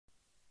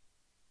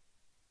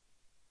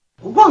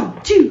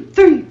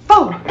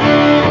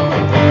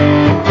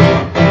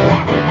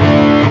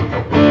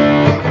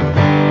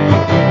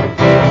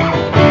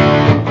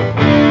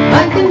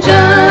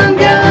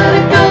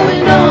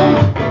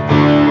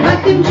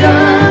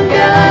John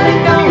got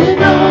it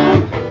going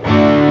on.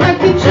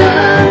 Mike and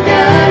John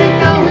got it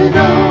going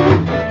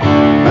on.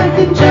 Mike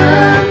and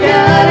John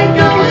got it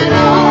going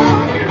on.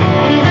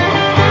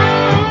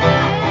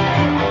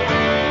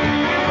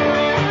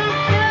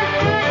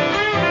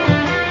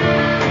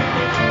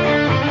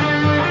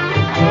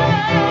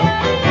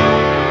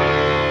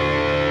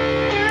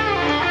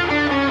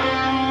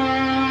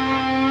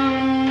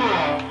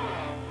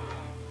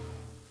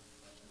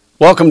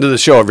 Welcome to the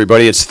show,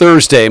 everybody. It's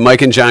Thursday.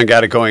 Mike and John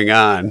got it going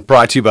on.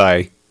 Brought to you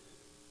by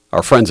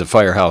our friends at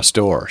Firehouse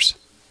Doors.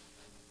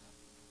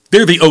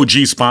 They're the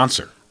OG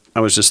sponsor.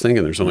 I was just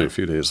thinking there's only a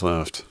few days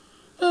left.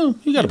 Oh,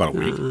 you got about a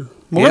week.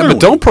 Yeah,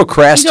 but don't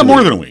procrastinate. You got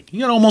more than a week.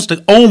 You got almost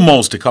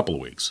a couple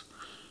of weeks.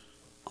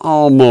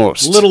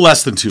 Almost. A little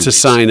less than 2 weeks. To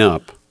sign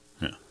up.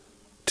 Yeah.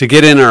 To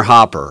get in our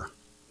hopper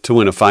to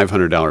win a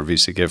 $500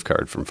 Visa gift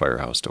card from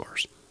Firehouse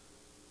Doors.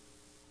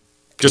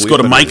 Just go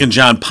to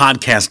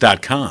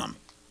mikeandjohnpodcast.com.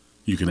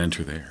 You can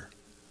enter there.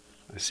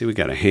 I see we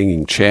got a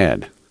hanging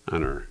Chad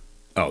on our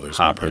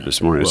hopper this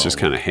morning. It's just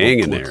kind of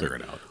hanging there. Clear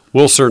it out.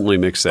 We'll certainly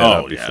mix that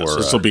up before so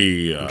this will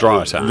be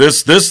draw time.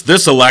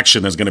 This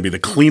election is going to be the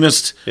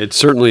cleanest. It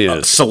certainly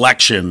is.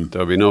 Selection.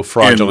 There'll be no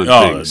fraudulent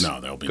things.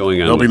 No, there'll be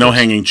going on. There'll be no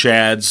hanging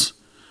Chads.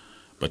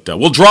 But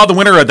we'll draw the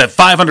winner of that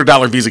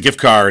 $500 Visa gift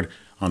card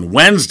on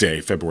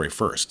Wednesday, February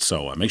 1st.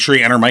 So make sure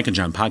you enter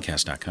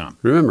mikeandjohnpodcast.com.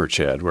 Remember,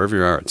 Chad, wherever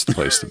you are, it's the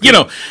place to be.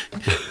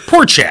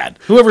 Poor Chad.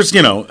 Whoever's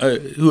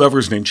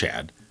named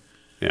Chad.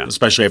 Yeah.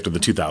 Especially after the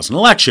 2000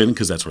 election,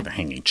 because that's where the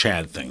hanging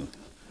Chad thing,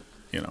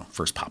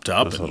 first popped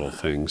up. Those little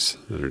things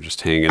that are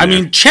just hanging I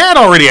there. mean, Chad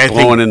already, I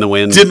blowing think, in the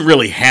wind. Didn't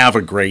really have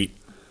a great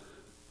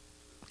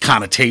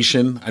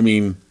connotation. I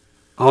mean...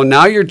 Oh,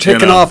 now you're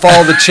ticking off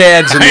all the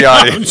Chads in the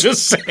audience. I'm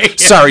just saying.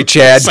 Sorry,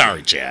 Chad.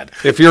 Sorry, Chad.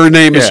 If your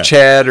name is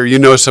Chad or you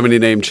know somebody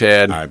named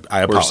Chad,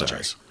 I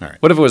apologize. All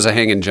right. What if it was a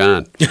hanging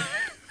John?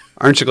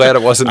 Aren't you glad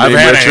it wasn't I've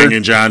named had Richard? a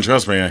hanging John,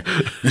 trust me.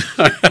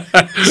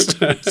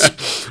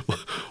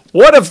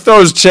 What if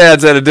those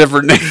Chads had a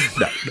different name?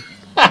 No.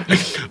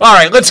 All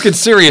right, let's get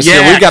serious here.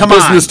 We've got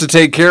business to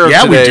take care of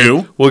today. Yeah,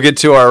 we do. We'll get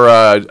to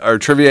our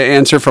trivia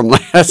answer from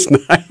last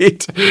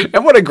night.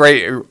 And what a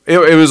great,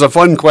 it was a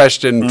fun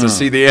question to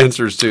see the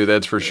answers to,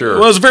 that's for sure.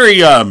 Well, it was a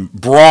very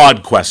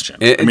broad question.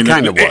 It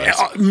kind of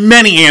was.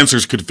 Many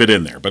answers could fit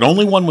in there, but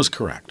only one was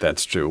correct.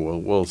 That's true.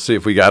 We'll see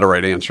if we got a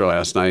right answer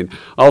last night.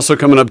 Also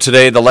coming up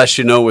today, The Less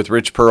You Know with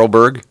Rich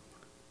Perlberg.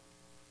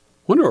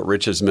 Wonder what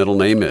Rich's middle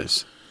name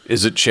is.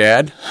 Is it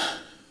Chad?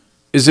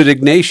 Is it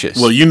Ignatius?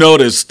 Well, you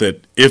notice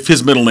that if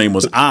his middle name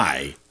was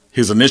I,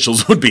 his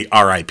initials would be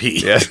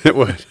R.I.P. Yeah, it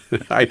would.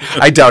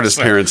 I doubt his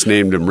parents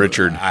named him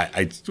Richard.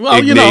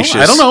 Ignatius,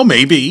 I don't know,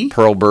 maybe.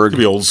 Perlberg. Could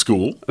be old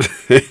school.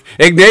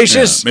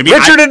 Ignatius? Maybe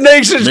Richard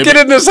Ignatius, get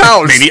in this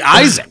house. Maybe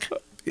Isaac.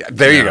 Yeah,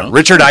 there you go.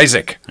 Richard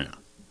Isaac. Yeah.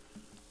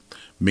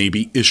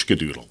 Maybe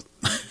Ishkadoodle.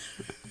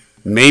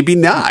 Maybe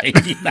not.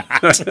 Maybe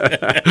not.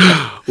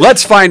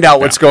 Let's find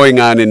out what's going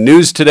on in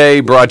news today,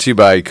 brought to you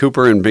by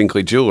Cooper and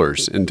Binkley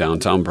Jewelers in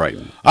downtown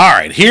Brighton. All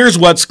right, here's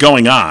what's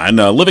going on.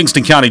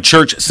 Livingston County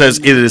Church says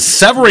it is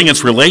severing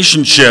its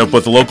relationship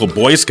with the local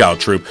Boy Scout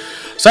troop,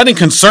 citing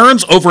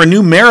concerns over a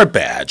new merit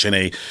badge. In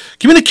a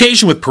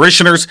communication with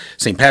parishioners,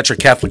 St. Patrick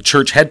Catholic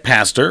Church head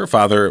pastor,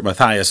 Father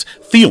Matthias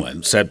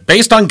Thielen, said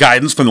based on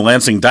guidance from the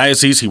Lansing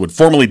Diocese, he would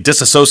formally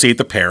disassociate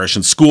the parish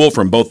and school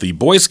from both the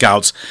Boy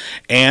Scouts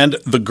and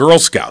the Girl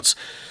Scouts.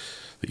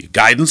 The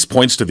guidance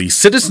points to the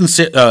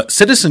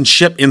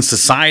Citizenship in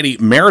Society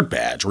merit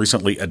badge,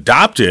 recently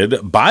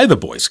adopted by the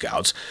Boy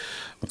Scouts,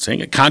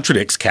 saying it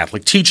contradicts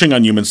Catholic teaching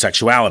on human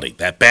sexuality.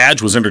 That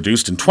badge was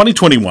introduced in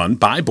 2021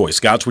 by Boy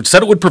Scouts, which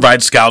said it would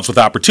provide Scouts with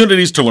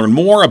opportunities to learn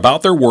more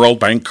about their world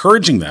by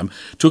encouraging them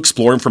to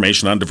explore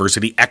information on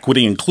diversity,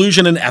 equity,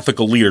 inclusion, and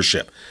ethical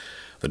leadership.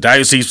 The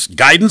diocese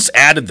guidance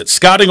added that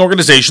scouting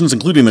organizations,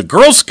 including the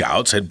Girl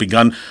Scouts, had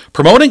begun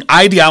promoting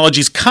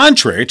ideologies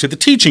contrary to the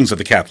teachings of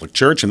the Catholic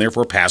Church, and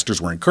therefore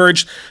pastors were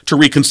encouraged to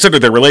reconsider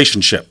their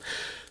relationship.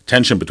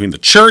 Tension between the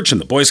church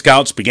and the Boy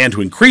Scouts began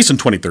to increase in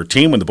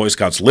 2013 when the Boy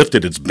Scouts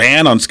lifted its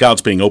ban on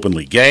Scouts being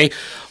openly gay,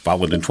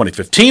 followed in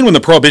 2015 when the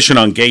prohibition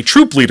on gay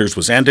troop leaders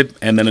was ended,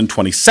 and then in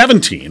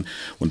 2017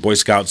 when Boy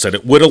Scouts said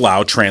it would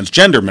allow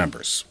transgender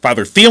members.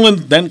 Father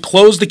Thielen then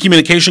closed the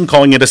communication,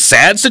 calling it a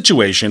sad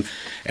situation,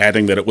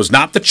 adding that it was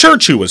not the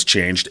church who was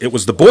changed, it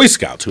was the Boy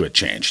Scouts who had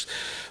changed.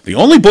 The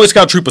only Boy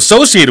Scout troop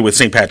associated with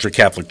St. Patrick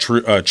Catholic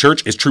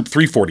Church is Troop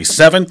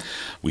 347.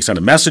 We sent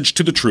a message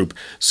to the troop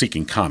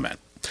seeking comment.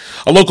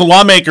 A local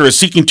lawmaker is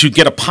seeking to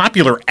get a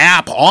popular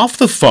app off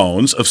the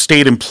phones of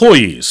state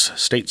employees.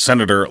 State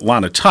Senator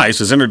Lana Tice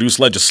has introduced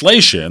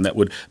legislation that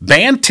would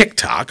ban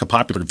TikTok, a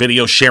popular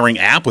video sharing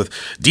app with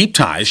deep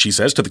ties, she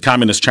says, to the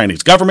Communist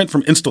Chinese government,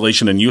 from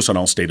installation and use on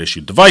all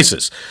state-issued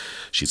devices.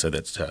 She said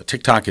that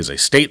TikTok is a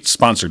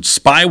state-sponsored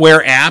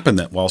spyware app, and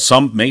that while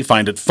some may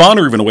find it fun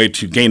or even a way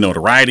to gain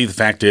notoriety, the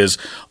fact is,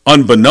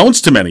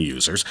 unbeknownst to many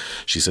users,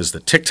 she says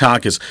that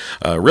TikTok has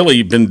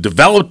really been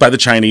developed by the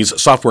Chinese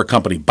software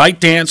company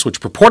ByteDance,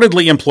 which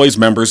purportedly employs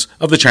members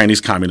of the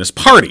Chinese Communist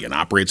Party and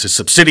operates a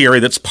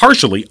subsidiary that's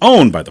partially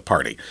owned by the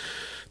party.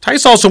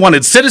 Tice also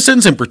wanted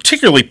citizens and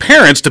particularly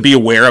parents to be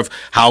aware of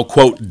how,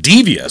 quote,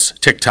 devious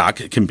TikTok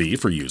can be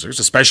for users,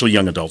 especially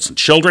young adults and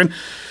children.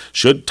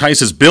 Should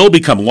Tice's bill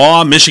become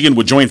law, Michigan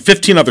would join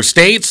 15 other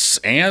states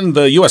and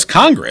the U.S.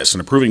 Congress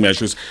in approving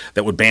measures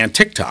that would ban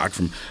TikTok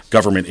from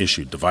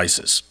government-issued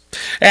devices.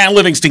 And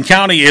Livingston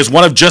County is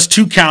one of just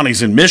 2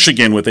 counties in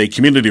Michigan with a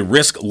community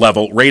risk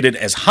level rated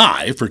as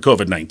high for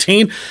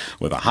COVID-19.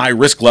 With a high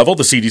risk level,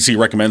 the CDC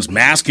recommends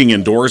masking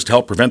indoors to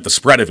help prevent the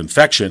spread of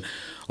infection.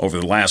 Over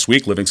the last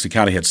week, Livingston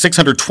County had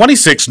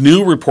 626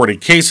 new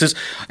reported cases,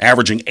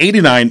 averaging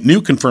 89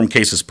 new confirmed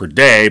cases per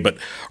day, but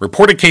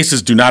reported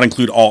cases do not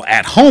include all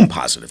at-home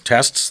positive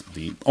tests.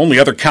 The only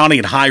other county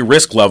at high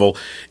risk level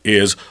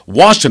is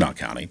Washtenaw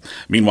County.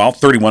 Meanwhile,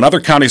 31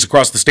 other counties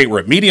across the state were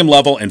at medium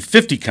level, and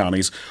 50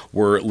 counties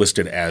were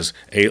listed as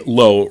a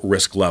low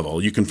risk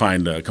level. You can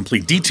find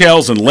complete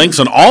details and links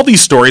on all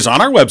these stories on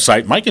our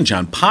website,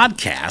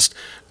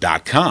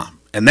 MikeandJohnPodcast.com.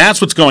 And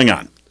that's what's going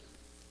on.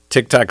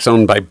 TikTok's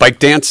owned by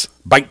ByteDance.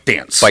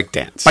 ByteDance.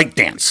 ByteDance.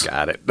 ByteDance.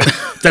 Got it.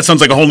 That sounds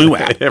like a whole new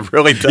app. It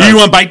really does. Are you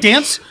on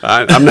ByteDance?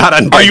 I'm not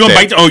on ByteDance. Are you on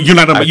ByteDance? Oh, you're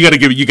not on. You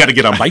got to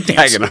get on ByteDance.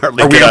 I can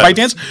hardly Are we get on on.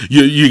 ByteDance?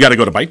 You got to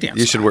go to ByteDance.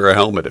 You should wear a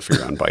helmet if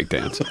you're on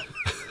ByteDance.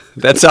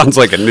 That sounds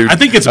like a new. I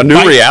think it's a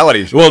new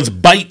reality. Well, it's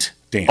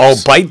ByteDance. Oh,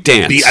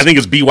 ByteDance. I think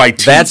it's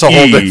BYT. That's a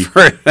whole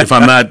different. If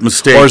I'm not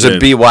mistaken. Or is it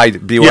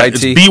BYT? Yeah,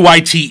 it's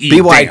BYTE.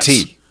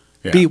 BYT.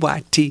 Yeah.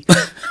 BYT.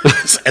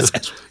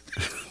 It's-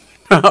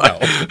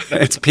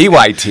 It's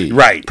PYT.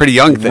 Right. Pretty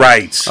young thing.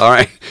 Right. All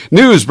right.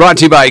 News brought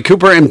to you by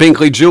Cooper and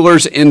Binkley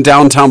Jewelers in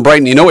downtown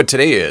Brighton. You know what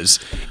today is?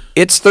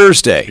 It's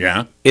Thursday.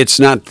 Yeah.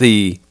 It's not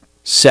the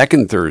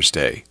second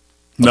Thursday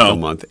of the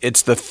month.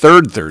 It's the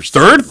third Thursday.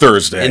 Third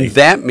Thursday. And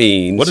that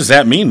means... What does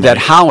that mean, That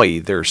Mike? Holly,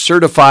 their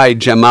certified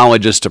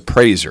gemologist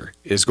appraiser,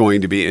 is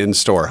going to be in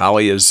store.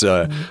 Holly is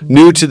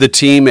new to the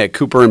team at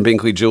Cooper and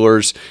Binkley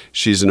Jewelers.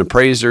 She's an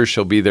appraiser.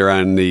 She'll be there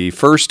on the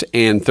first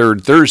and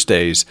third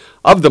Thursdays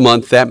of the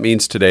month. That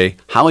means today,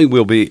 Holly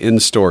will be in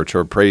store to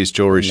appraise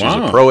jewelry. She's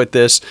Wow. a pro at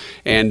this.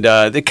 And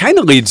it kind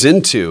of leads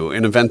into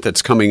an event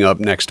that's coming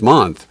up next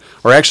month.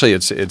 Or actually,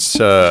 it's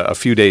a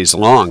few days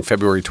long,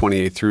 February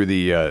 28th through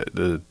the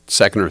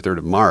 2nd or 3rd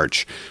of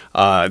March.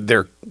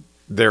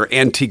 Their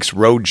Antiques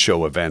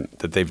Roadshow event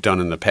that they've done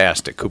in the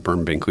past at Cooper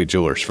and Binkley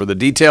Jewelers. For the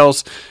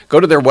details, go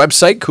to their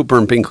website,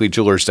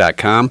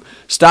 cooperandbinkleyjewelers.com,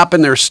 stop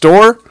in their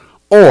store,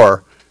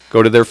 or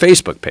go to their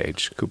Facebook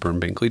page, Cooper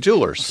and Binkley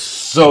Jewelers.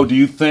 So do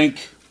you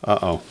think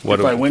Uh-oh.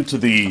 if I went to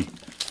the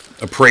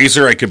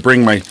appraiser, I could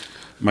bring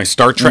my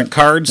Star Trek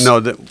cards?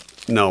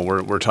 No,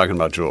 we're talking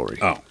about jewelry.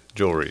 Oh.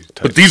 Jewelry.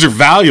 But these are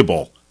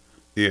valuable.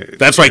 Yeah,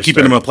 That's why I keep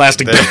it in a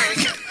plastic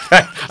bag.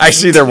 I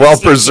see they're well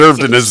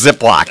preserved in a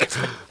Ziploc.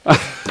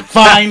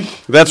 Fine.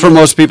 That's where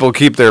most people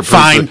keep their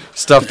Fine.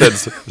 stuff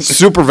that's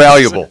super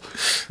valuable,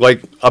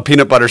 like a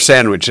peanut butter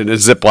sandwich in a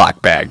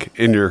Ziploc bag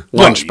in your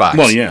lunchbox.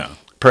 Well, yeah.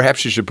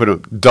 Perhaps you should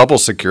double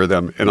secure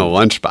them in a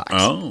lunchbox.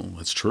 Oh,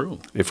 that's true.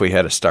 If we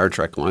had a Star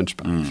Trek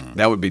lunchbox,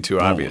 that would be too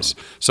obvious.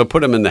 So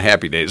put them in the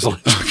Happy Days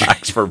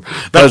lunchbox for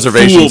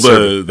preservation.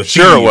 Fool the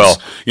Sure, it will.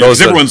 thieves. You know,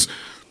 'cause everyone's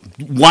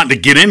wanting to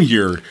get in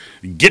here,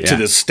 get to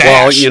this stash.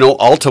 Well, you know,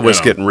 Alta was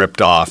You know. getting ripped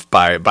off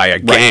by a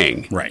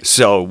gang. right.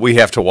 So we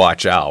have to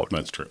watch out.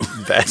 That's true.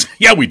 That's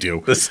Yeah, we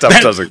do. This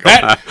stuff doesn't go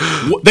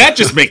that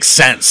just makes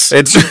sense.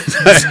 It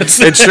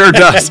sure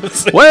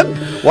does. What?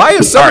 Why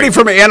is somebody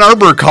from Ann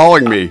Arbor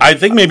calling me? I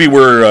think maybe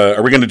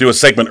are we going to do a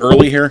segment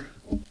early here?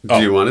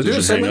 Do you want to do did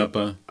a you hang segment?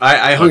 up?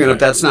 I hung it up.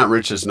 That's not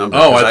Rich's number.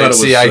 Oh, I 'cause thought it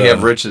was, see. I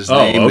have Rich's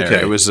name okay.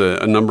 there. It was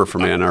a number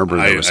from Ann Arbor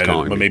that was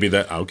calling But me. maybe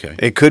that okay.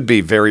 It could be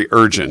very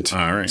urgent.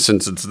 All right.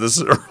 Since this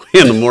is early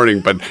in the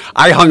morning, but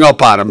I hung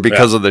up on him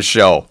because of the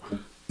show.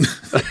 You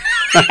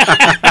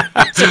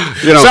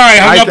know, Sorry,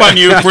 I hung up on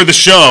you for the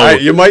show.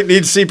 You might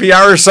need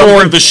CPR or something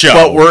For the show.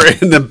 but we're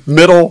in the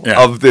middle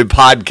Yeah. of the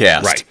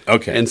podcast. Right,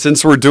 okay. And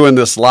since we're doing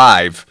this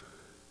live,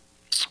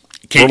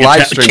 Can't we're you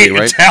live tell-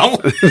 streaming,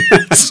 can't you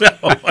tell? So,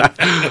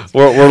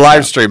 we're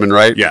live streaming,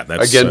 right? yeah,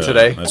 that's again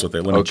today. That's what they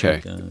let me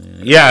Okay. check.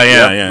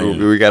 Yeah.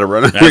 We got to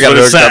run. That's We got what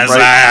to it hook up, says.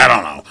 right? I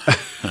don't know.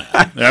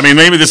 I mean,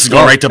 maybe this is going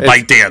Well, right to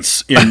it's-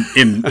 ByteDance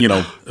in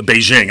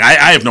Beijing.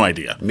 I have no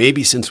idea.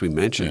 Maybe since we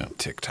mentioned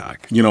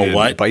TikTok, You know and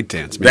what?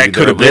 ByteDance, That maybe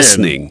could they're have been,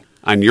 listening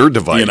on your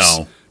device. you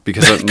know.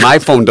 because my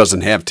phone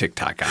doesn't have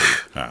TikTok on it.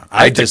 I have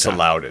TikTok.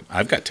 disallowed it.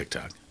 I've got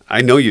TikTok.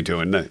 I know you do,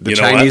 and the You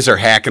know Chinese what? are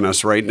hacking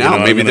us right now. know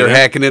what Maybe I'm they're gonna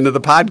do? hacking into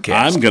the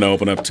podcast. I'm going to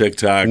open up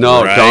TikTok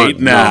No, right don't.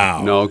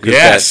 now. No, 'cause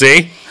yeah, that-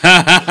 see?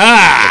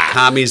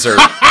 commies are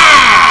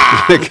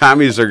the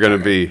commies are going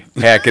to be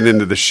hacking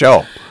into the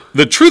show.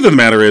 The truth of the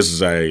matter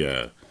is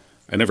I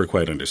never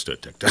quite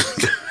understood TikTok.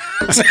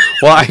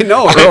 Well, I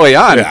know early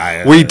on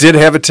Yeah, we did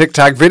have a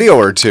TikTok video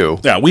or two.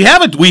 Yeah, we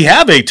have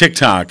a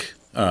TikTok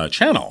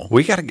channel.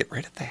 We got to get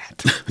rid of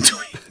that.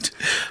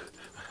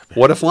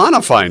 What if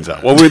Lana finds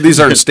out? Well, these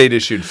aren't state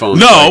issued phones.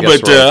 so No, I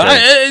guess but we're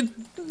okay.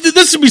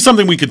 this would be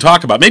something we could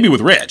talk about, maybe with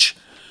Rich,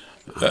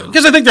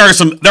 because I think there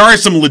are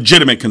some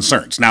legitimate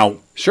concerns. Now,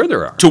 Sure,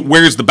 there are.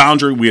 where's the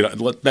boundary?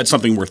 That's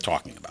something worth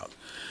talking about.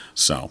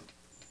 So,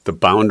 The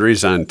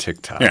boundaries on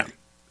TikTok. yeah,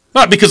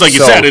 Not because, like you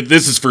So- said,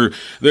 this is for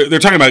they're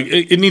talking about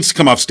it needs to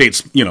come off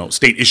state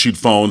issued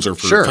phones or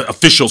for Sure.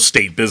 official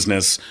state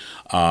business.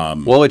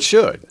 Well, it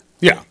should.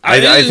 Yeah,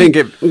 I think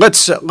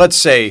let's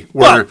say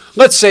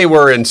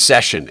we're in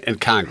session in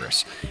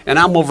Congress, and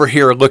I'm over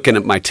here looking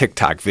at my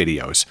TikTok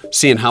videos,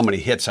 seeing how many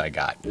hits I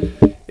got.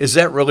 Is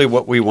that really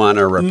what we want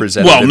our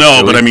representatives? Well,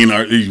 no, but I doing?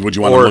 mean, would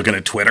you want Or- them looking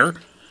at Twitter?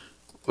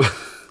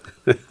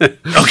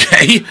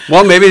 Okay,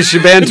 Well, maybe they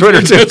should ban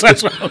Twitter too.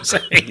 that's what I'm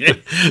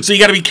saying. So you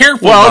got to be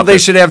careful. Well, about they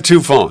this. should have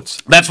two phones.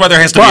 That's why there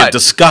has to be a But-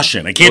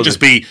 discussion. It can't just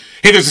be,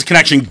 hey, there's this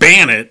connection,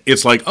 ban it.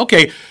 It's like,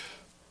 okay,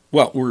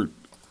 well, are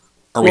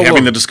we Well, having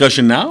well, the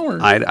discussion now? Or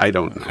I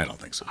don't know. I don't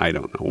think so. I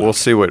don't know. We'll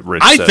see what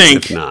Rich I says.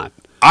 think If not,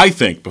 I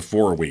think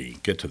before we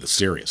get to the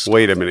serious stuff,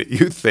 wait a minute.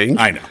 You think?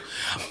 I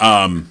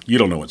know. You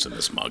don't know what's in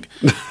this mug.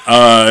 No,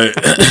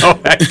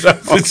 I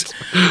don't.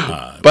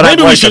 But maybe I'd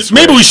we like should to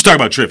swear. maybe we should talk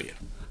about trivia.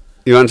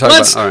 You want to talk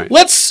Let's about? All right.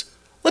 let's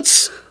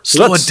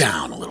slow Let's- it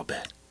down a little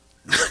bit.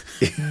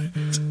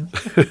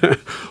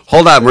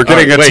 Hold on. We're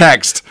getting right, a wait.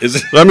 text. Is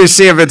it- Let me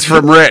see if it's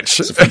from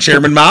Rich. From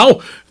Chairman Mao.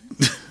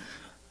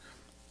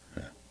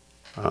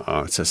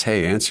 Oh, it says,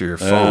 "Hey, answer your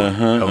phone."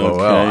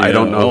 LOL. okay, I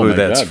don't yeah. know Oh who my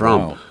that's God,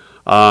 from.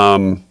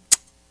 wow.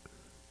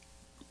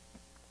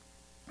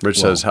 Rich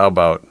says, "How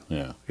about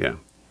Yeah. yeah?"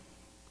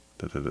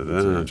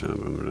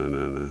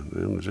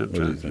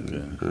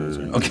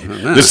 Okay.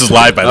 This is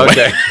live, by the way.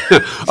 Okay.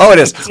 Oh, it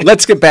is.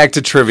 Let's get back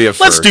to trivia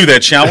first. Let's do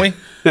that, shall we?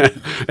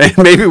 And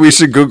maybe we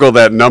should Google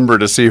that number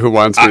to see who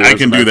wants to. I answer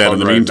can my do that phone in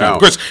the right meantime. now. Of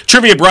course,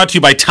 trivia brought to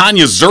you by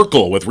Tanya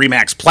Zirkle with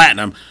Remax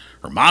Platinum.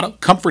 Her motto,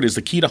 comfort is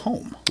the key to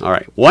home. All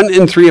right. 1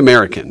 in 3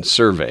 Americans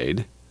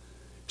surveyed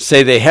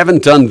say they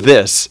haven't done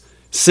this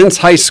since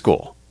high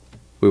school.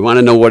 We want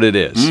to know what it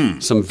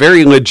is. Some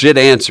very legit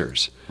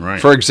answers. Right.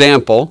 For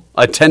example,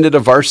 attended a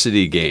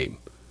varsity game,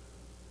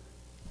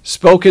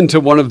 spoken to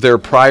one of their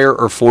prior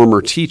or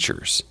former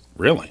teachers.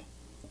 Really?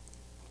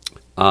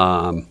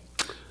 You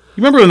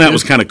remember when that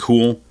was kind of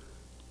cool?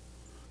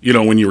 You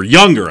know, when you were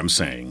younger, I'm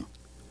saying.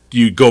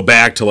 You go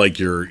back to like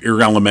your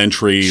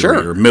elementary Sure.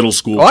 or your middle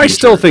school Oh, I teacher.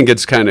 still think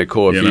it's kind of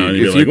cool if You know,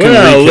 you, you're if you like, can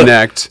 "Well,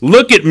 reconnect.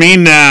 Look at me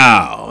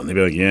now. And they'd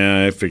be like,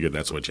 yeah, I figured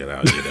that's what you'd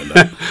end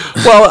up.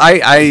 Well,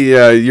 I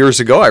years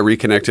ago I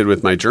reconnected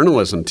with my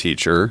journalism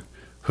teacher,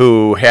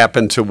 who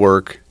happened to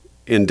work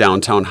in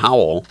downtown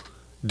Howell,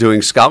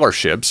 doing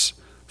scholarships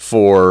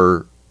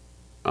for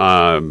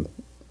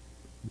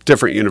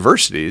different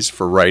universities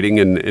for writing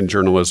and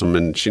journalism,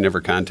 and she never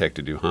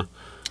contacted you, huh?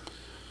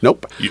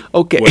 Nope.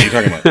 Okay. What are you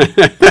talking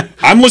about?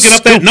 I'm looking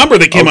up that number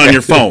that came on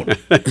your phone.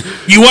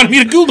 You wanted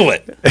me to Google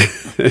it.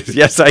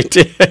 Yes, I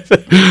did.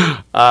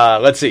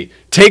 Let's see.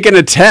 Taken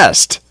a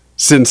test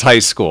since high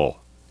school.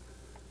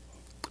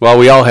 Well,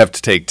 we all have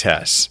to take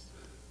tests,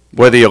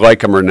 whether you like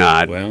them or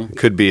not. Well. It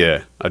could be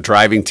a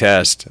driving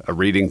test, a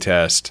reading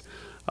test,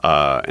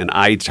 an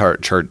eye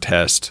chart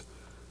test.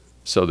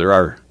 So there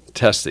are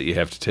tests that you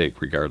have to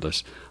take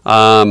regardless.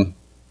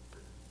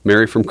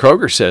 Mary from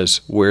Kroger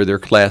says wear their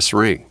class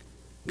ring.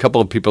 A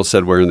couple of people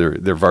said wearing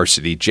their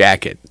varsity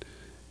jacket.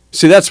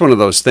 See, that's one of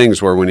those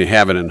things where when you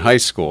have it in high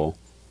school,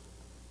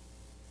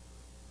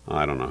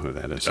 I don't know who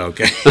that is.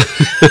 Okay.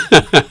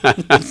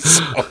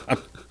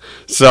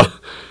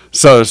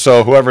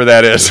 So whoever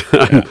that is,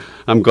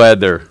 I'm glad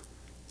they're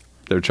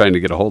trying to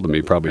get a hold of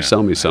me, probably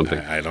sell me something.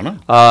 I don't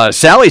know.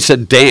 Sally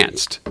said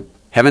danced.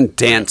 Haven't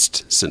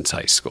danced since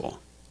high school.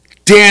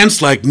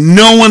 Dance like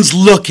no one's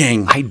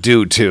looking. I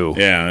do too.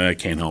 Yeah, I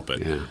can't help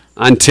it. Yeah.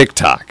 On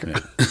TikTok.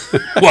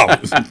 Well,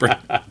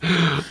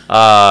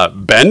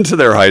 Been to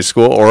their high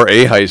school or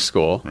a high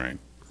school. right.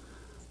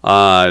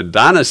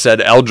 Donna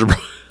said algebra.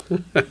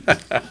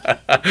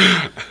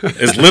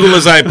 As little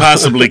as I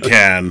possibly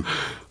can.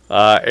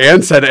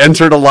 Ann said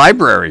entered a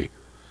library.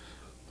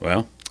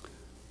 Well,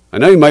 I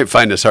know you might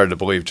find this hard to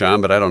believe,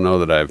 John, but I don't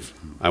know that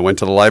I went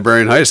to the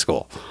library in high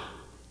school.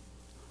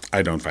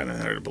 I don't find it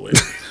hard to believe.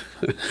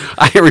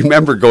 I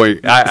remember going.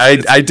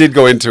 I did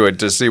go into it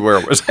to see where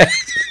it was at.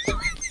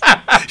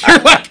 You're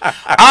like,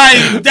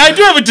 I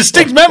do have a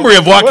distinct memory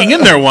of walking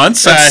in there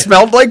once. It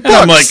smelled like and books.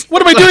 I'm like,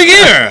 what am I doing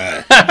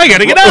here? I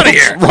gotta get out of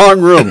here. Wrong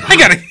room. I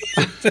gotta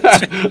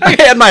I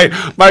had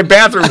my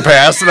bathroom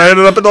pass, and I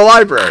ended up in the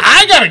library.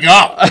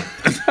 go.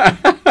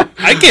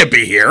 I can't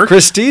be here.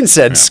 Christine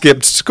said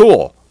skipped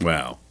school.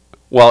 Well,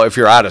 Well, if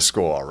you're out of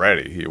school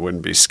already, you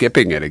wouldn't be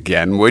skipping it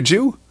again, would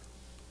you?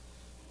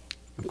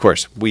 Of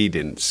course, we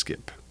didn't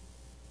skip.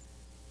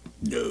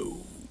 no.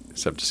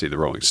 Except to see the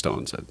Rolling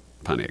Stones at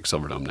Pontiac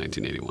Silverdome,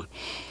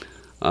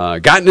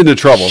 1981. Gotten into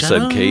trouble,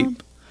 said up. Kate.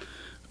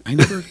 I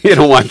never. You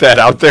don't want that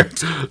out there.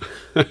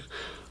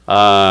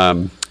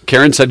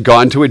 Karen said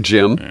gone to a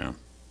gym. Yeah.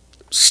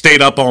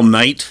 Stayed up all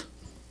night.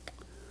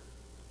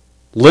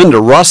 Linda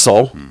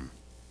Russell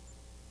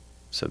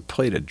said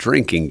played a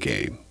drinking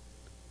game.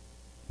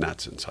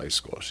 Not since high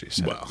school, she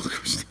said. Well, of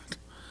course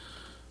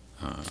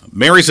not.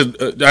 Mary said,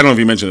 I don't know if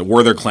you mentioned it,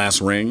 wore their class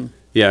ring.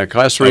 Yeah,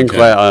 class ring,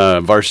 Okay.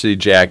 varsity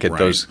jacket, Right.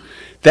 those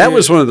That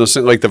was one of those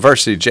things, like the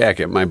varsity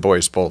jacket. My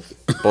boys both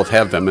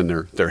have them, and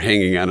they're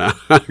hanging on a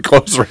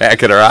clothes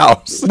rack at our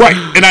house. Right,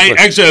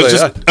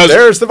 and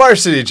There's the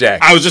varsity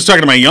jacket. I was just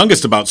talking to my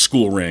youngest about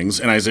school rings,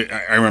 and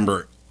I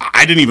remember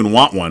I didn't even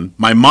want one.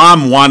 My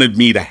mom wanted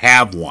me to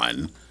have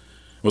one.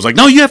 It was like,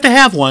 no, you have to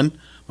have one. I'm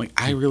like,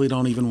 I really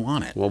don't even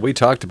want it. Well, we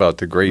talked about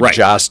the great Right.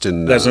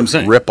 Jostin That's what I'm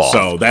saying. ripoff.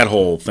 So that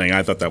whole thing,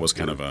 I thought that was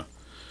kind of a.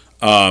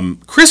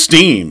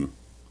 Christine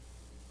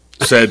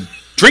said,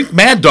 "Drink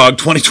Mad Dog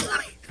 2020."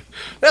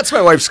 That's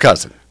my wife's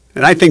cousin,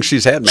 and I think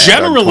she's had Mad Dog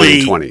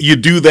Generally, 2020. you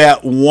do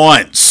that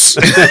once,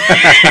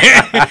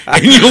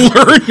 and you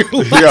learn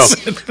your You go,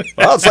 lesson.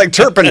 well, it's like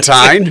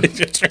turpentine.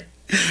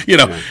 You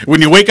know,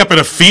 when you wake up in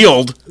a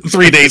field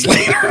 3 days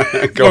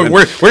later, Going-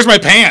 where's my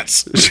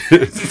pants?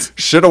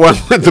 Should have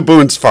went with the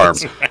Boone's Farm.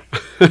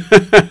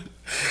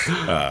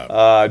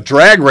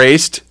 Drag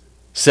raced,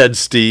 said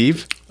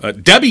Steve.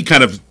 Debbie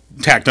kind of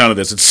tacked onto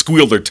this and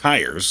squealed their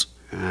tires.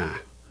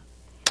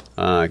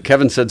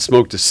 Kevin said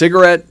smoked a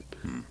cigarette.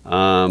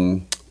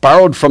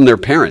 Borrowed from their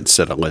parents,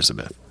 said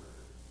Elizabeth.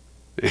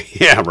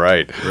 Yeah,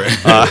 right.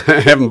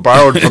 Haven't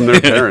borrowed from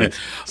their parents.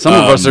 Some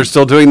of us are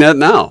still doing that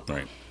now.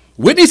 Right.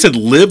 Whitney said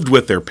lived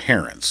with their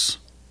parents.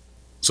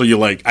 So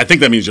I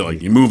think that means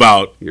you move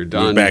out, You're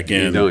done. move back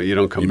in. You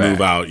don't come you back.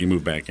 move out, you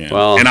move back in.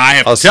 Well, and I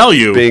have to us tell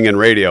you, being in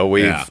radio,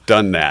 we've Yeah.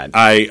 done that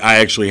I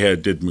actually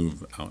did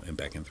move out and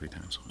back in 3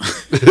 times.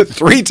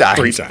 3 times.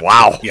 3 times.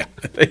 Wow. Yeah.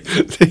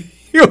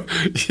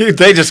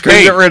 they just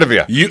couldn't get rid of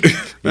you.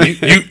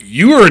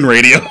 You were in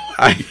radio.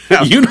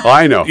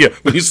 I know. Yeah,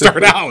 when you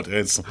start out,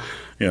 it's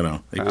they I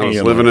pay was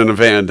you living in a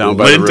van down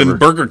by the Lindt river. and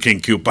Burger King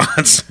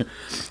coupons.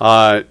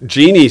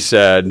 Jeannie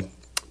said,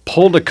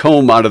 pulled a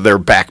comb out of their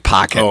back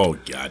pocket. Oh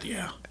God,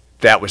 yeah.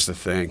 That was the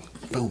thing.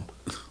 Boom.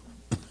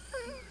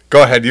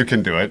 Go ahead, you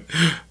can do it.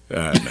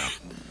 No.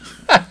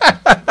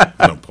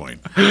 No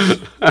point.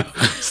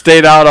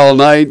 Stayed out all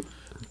night.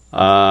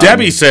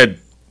 Debbie said,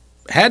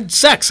 had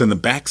sex in the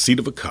back seat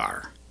of a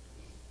car.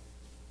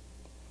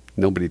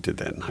 Nobody did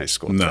that in high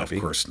school, No, Debbie.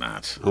 of course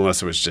not.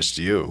 Unless it was just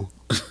you.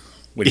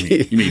 What do you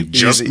mean? You mean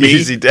just Easy- me?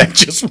 easy deck.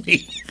 Just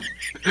me.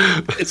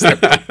 Is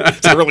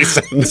that really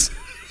sentence?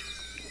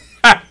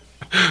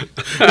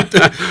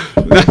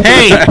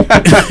 Hey,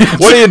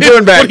 What are you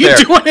doing back what are there?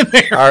 you doing in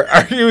there?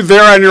 Are you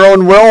there on your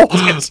own will,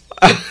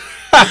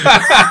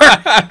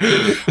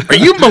 Are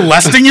you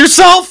molesting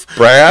yourself?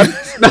 Brad?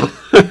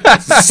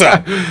 So,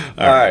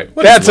 All right.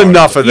 What That's is wrong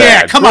enough with of you?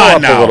 that. Yeah, come Grow on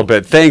up now. a little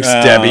bit. Thanks,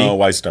 Debbie.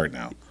 Why start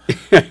now?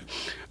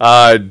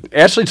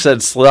 Ashley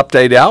said slept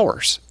 8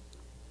 hours.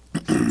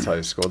 That's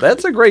high school.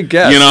 That's a great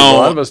guess. You know, a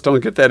lot of us don't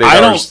get that 8 I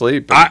don't hours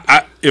sleep.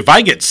 if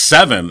I get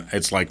 7,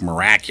 it's like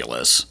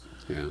miraculous.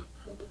 Yeah.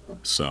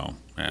 So,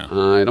 yeah.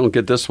 I don't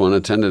get this one.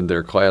 Attended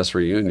their class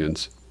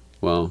reunions.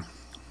 Well,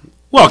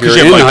 Well, if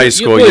you're in high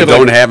school, you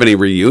don't have any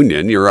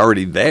reunion. You're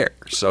already there.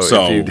 So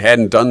if you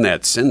hadn't done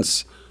that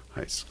since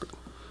high school.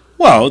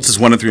 Well, it's this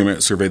 1 in 3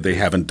 minute survey. They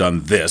haven't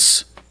done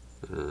this.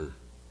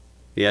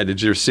 Yeah,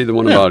 did you see the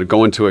one about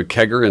going to a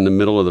kegger in the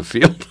middle of the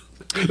field?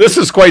 This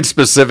is quite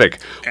specific.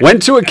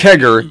 Went to a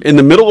kegger in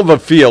the middle of a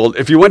field.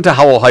 If you went to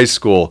Howell High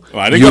School,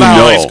 Well, I didn't go to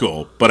high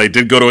school, but I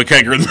did go to a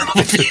kegger in the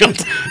middle of the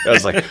field. I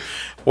was like,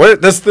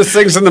 "What? This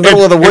thing's in the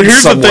middle of the And woods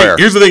here's somewhere."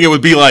 Here's the thing. It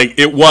would be like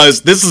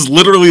this is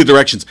literally the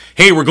directions.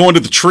 Hey, we're going to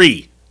the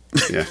tree.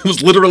 Yeah. It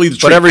was literally the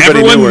tree. But everybody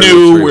Everyone knew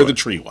knew where where the the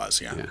tree was.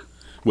 Yeah.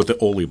 With the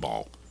Oli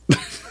ball.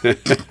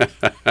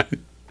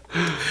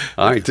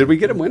 All right, did we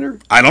get a winner?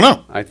 I don't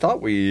know. I thought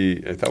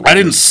we. I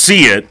didn't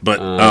see it, but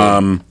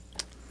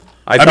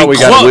I thought we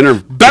got a winner.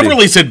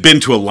 Beverly said been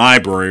to a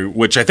library,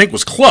 which I think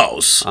was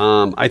close.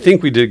 I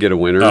think we did get a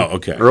winner. Oh,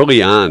 okay.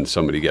 Early on,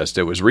 somebody guessed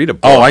it was read a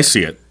book. Oh, I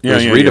see it. It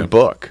was read a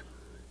book.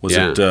 Was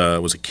Yeah.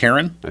 was it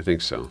Karen? I think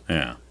so.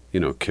 Yeah. You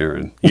know,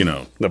 Karen, You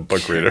know, the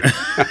book reader.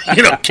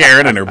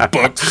 Karen and her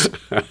books.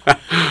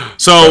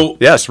 So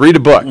Yes, read a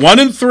book. 1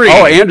 in 3.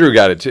 Oh, Andrew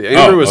got it too.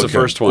 Andrew Oh, was the okay.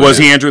 first one. Was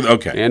he Andrew?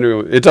 Okay. Andrew,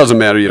 it doesn't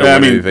matter. You don't I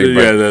win mean, anything.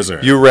 yeah, But that's all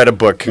right. you read a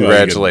book. Well, you get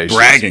Congratulations.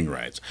 bragging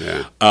rights.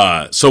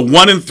 Yeah. So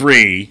 1 in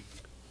 3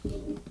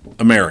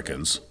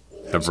 Americans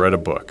Have read a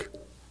book.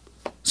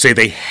 say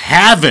they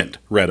haven't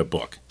read a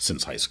book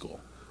since high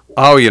school.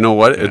 Oh, you know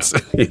what? It's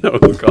you know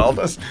who called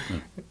us?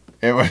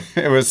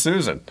 It was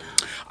Susan.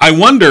 I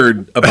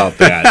wondered about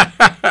that.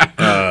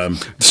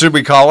 Should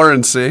we call her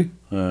and see?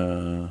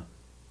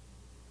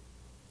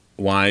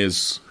 What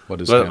is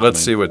Let's happening?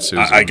 see what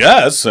Susan. I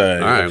guess.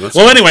 right, let's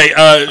well, anyway,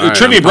 right,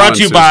 trivia I'm brought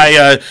to you calling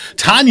by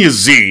Tanya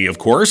Z, of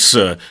course.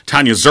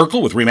 Tanya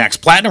Zirkle with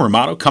Remax Platinum. Her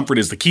motto, comfort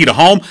is the key to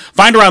home.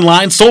 Find her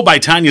online,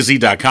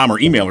 soldbytanyaz.com, or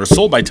email her,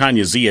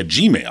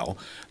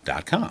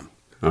 soldbytanyaz@gmail.com.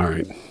 All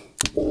right.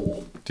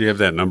 Do you have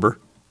that number?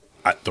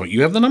 Don't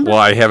you have the number? Well,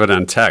 I have it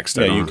on text.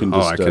 I yeah, don't- you can Oh,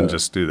 just, I can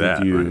just do that.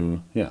 right?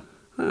 Yeah.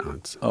 Oh,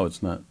 it's- Oh,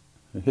 it's not.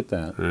 Hit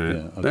that. all right.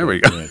 Yeah, okay. There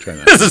we go. Yeah, try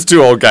that. This is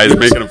two old guys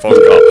making a phone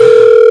call.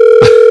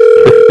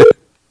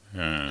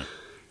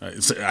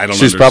 I don't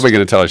She's know. probably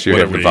going to tell us you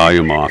have the Whatever.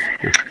 volume off.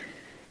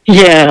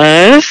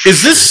 Yes.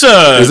 Is this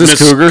Is this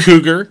Miss Cougar?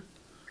 Cougar?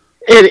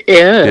 It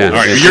is. Yeah. All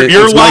right, It's-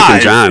 you're it's Mike and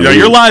live. John.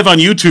 You're live on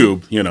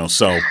YouTube,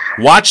 so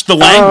watch the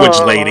language,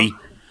 Oh. lady.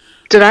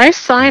 Did I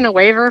sign a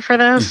waiver for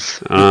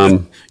this?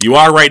 You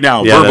are right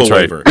now. Yeah, verbal that's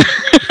right. waiver.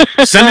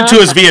 Send it to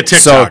us via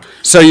So, TikTok.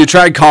 so you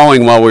tried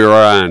calling while we were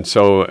on,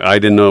 so I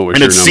didn't know it was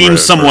And your it number seems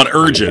at somewhat first.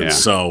 urgent, Yeah.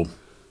 so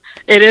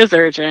It is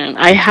urgent.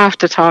 I have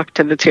to talk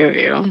to the two of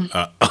you.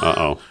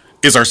 Uh-oh.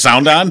 is our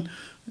sound on?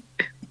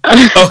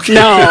 Okay.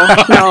 No,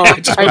 I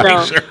Just wanna don't.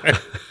 make sure.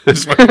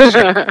 Just wanna make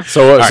sure.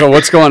 So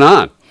what's going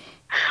on?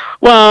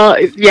 Well,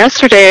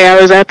 yesterday I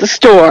was at the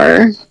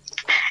store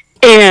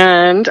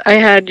and I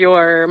had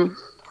your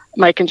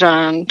Mike and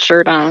John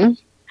shirt on.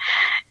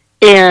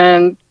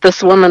 And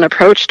this woman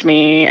approached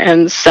me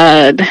and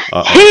said,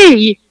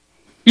 "Hey,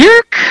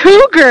 you're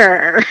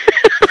Cougar."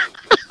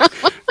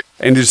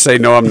 And you say,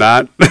 no, I'm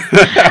not?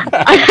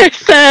 I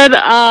said,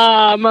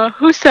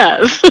 who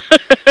says?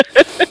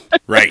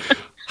 Right.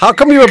 How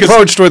come you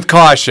approached with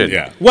caution?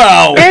 Yeah.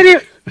 Well, Any-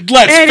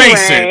 let's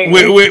face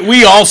anyway. it.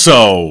 We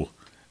also,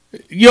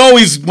 you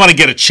always want to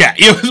get a check.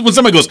 When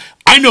somebody goes,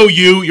 I know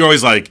you, you're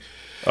always like,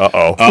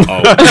 Uh-oh.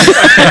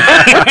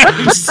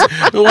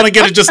 we want to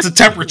get just a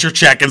temperature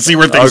check and see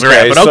where things are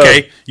Okay, at. But so-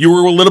 okay, you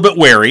were a little bit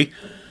wary.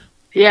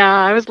 Yeah,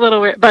 I was a little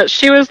weird. But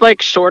she was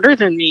like shorter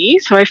than me,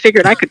 so I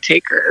figured I could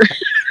take her.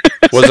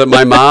 Was it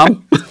my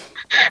mom?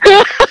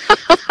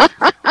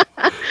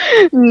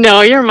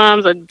 No, your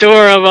mom's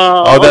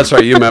adorable. Oh, that's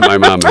right. You met my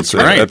mom at,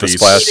 Right. at the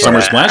splash summer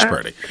party. splash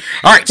party.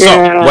 All right. So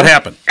Yeah. what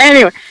happened?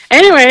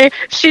 Anyway,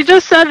 she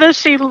just said that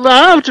she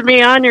loved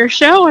me on your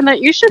show and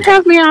that you should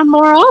have me on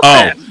more Oh,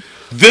 often.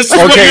 this is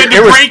what you Okay, had it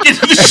to was- break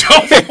into the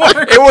show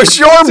for. It was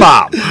your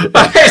mom.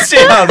 I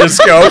see how this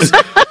goes.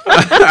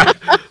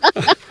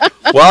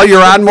 Well,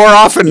 you're on more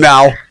often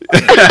now.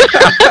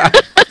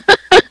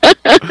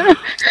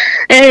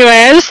 Anyway,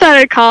 I just thought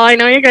I'd call. I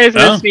know you guys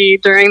Oh. miss me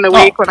during the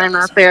week when I'm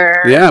not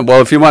there. Yeah,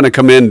 well, if you want to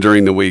come in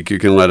during the week, you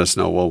can let us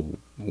know.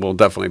 We'll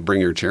definitely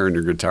bring your chair and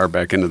your guitar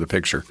back into the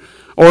picture.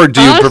 Or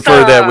do you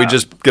prefer that we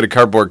just get a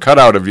cardboard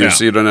cutout of you Yeah.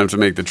 so you don't have to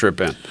make the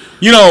trip in?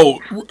 Ryan, I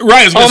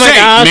was going Oh to my say,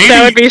 gosh, maybe.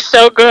 that would be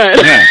so good.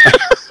 Yeah.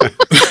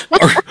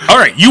 All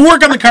right, you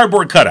work on the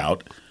cardboard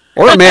cutout.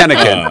 Or a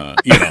mannequin?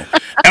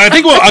 And I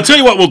think I'll tell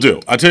you what we'll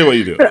do. I'll tell you what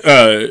you do.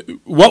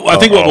 What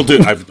we'll do.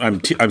 I'm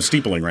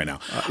steepling right now.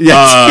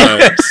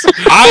 Yes.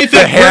 I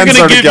think hands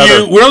are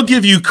together. we'll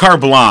give you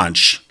carte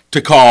blanche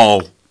to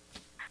call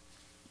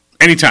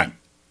anytime.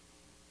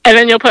 And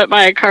then you'll put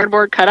my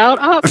cardboard cutout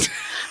up.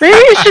 Maybe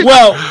you should.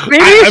 Well,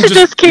 maybe you I'm should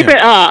just keep it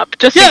up.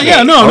 Just in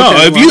case. no.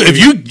 Okay,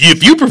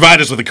 If you provide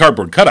us with a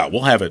cardboard cutout,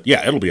 we'll have it.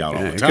 Yeah, it'll be out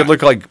all the It time. could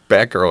look like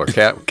Batgirl or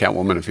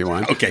Catwoman if you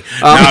want. Okay,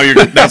 now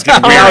that's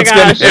getting Oh weird. my It's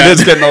getting, gosh. it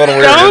is getting a little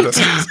weird.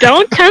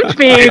 Don't tempt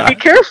me. Be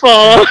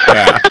careful.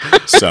 Yeah.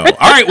 So,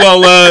 all right. Well,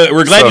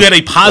 we're glad you had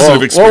a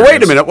positive experience. Well,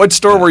 wait a minute. What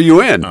store were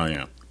you in? Oh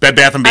yeah, Bed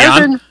Bath and I was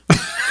Beyond. in,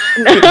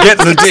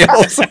 Getting the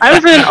deals. I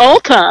was in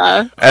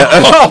Ulta.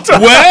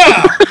 Well,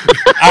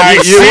 I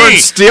You see. weren't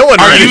stealing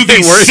or Are you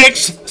anything, the were you?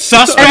 sixth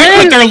suspect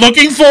that they're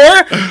looking for?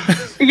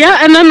 Yeah,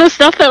 and then the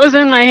stuff that was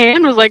in my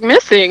hand was like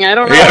missing. I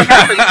don't know what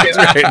happened to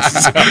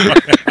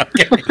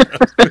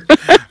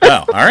it.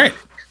 Well, all right.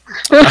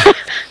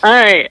 All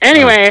right.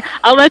 Anyway,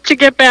 I'll let you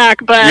get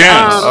back, but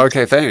Yes.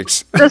 Okay,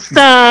 thanks. just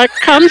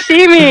come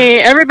see me,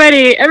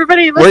 everybody.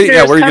 Everybody, Where- listeners,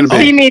 yeah, where you come gonna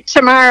be? see me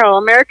tomorrow.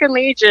 American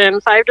Legion,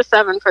 5 to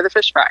 7 for the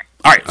fish fry.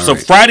 All right. So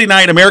Friday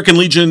night, American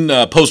Legion,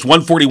 Post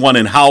 141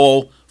 in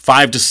Howell,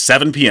 5 to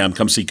 7 p.m.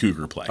 Come see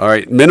Cougar play. All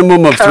right,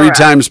 minimum of 3 Correct.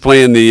 times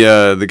playing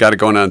the Got It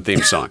Going On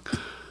theme song.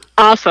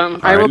 Awesome.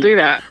 I will right. do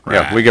that.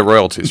 Yeah, we get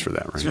royalties for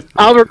that, right?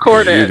 I'll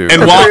record it. You do.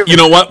 And while you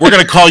know what, we're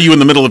going to call you in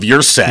the middle of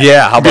your set.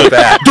 Yeah, how about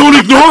that? Don't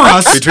ignore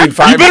us. Between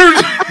 5 You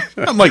better.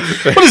 I'm like,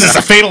 what is this?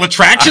 A Fatal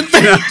Attraction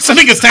thing?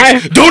 Sending us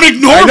text. Don't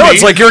ignore I know, me.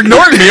 it's like you're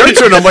ignoring me, aren't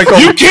you? And I'm like, oh,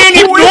 You can't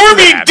who ignore is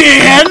me, that?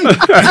 Dan.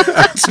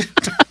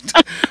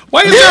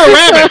 Why is there a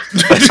rabbit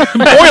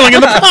boiling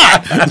in the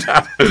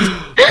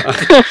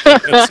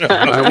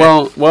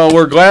pot? Well,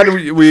 we're glad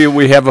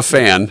we have a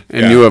fan,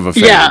 and Yeah. you have a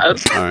fan.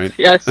 Yes. All right.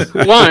 Yes.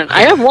 One.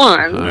 I have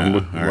one.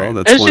 Well,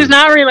 that's And one. she's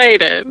not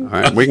related. All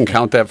right, we can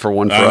count that for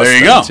one for us. There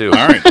you then, go. Too.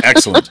 All right,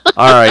 excellent.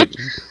 All right.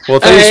 Well,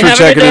 thanks right, for have a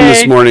checking good in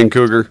this day. morning,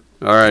 Cougar.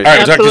 All right. All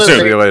right, talk to you See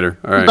soon. you later.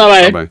 All right.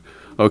 Bye-bye. Bye-bye.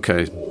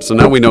 Okay, so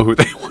now we know who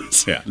that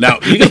was. Yeah. Now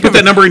you can put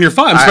that number in your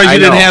phone. I'm surprised you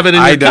didn't know. have it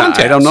in your don't-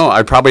 contacts. I don't know.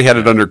 I probably had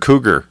it under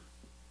Cougar.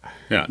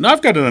 Yeah. No,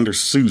 I've got it under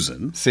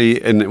Susan.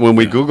 See, and when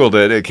we Googled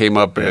it, it came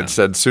up. It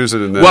said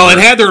Susan. And then Well, it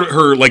had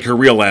her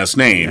real last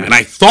name, and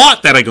I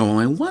thought that I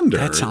wonder.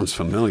 That sounds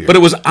familiar. But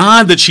it was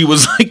odd that she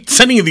was like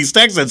sending you these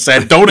texts that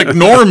said, "Don't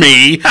ignore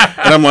me,"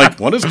 and I'm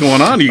like, "What is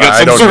going on? You got I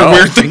some don't sort of know.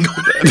 weird thing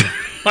going on?"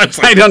 I was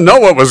I like, don't know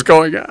what was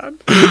going on.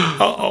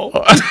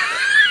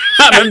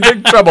 I'm in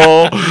big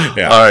trouble.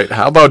 Yeah. All right.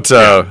 How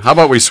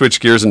about we switch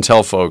gears and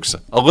tell folks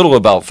a little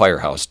about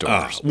Firehouse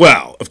Doors?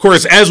 Well, of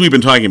course, as we've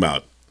been talking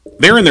about,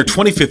 they're in their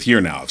 25th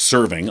year now of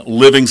serving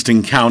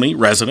Livingston County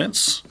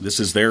residents. This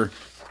is their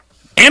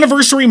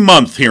anniversary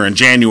month here in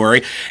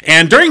January.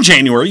 And during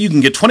January, you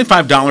can get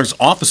 $25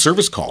 off a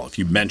service call if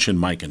you mention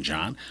Mike and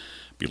John.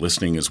 be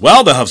listening as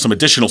well. They'll have some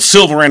additional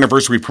silver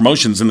anniversary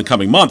promotions in the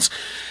coming months.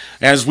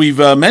 As we've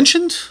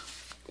mentioned,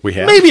 We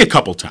have maybe a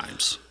couple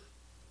times.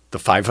 the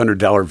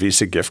 $500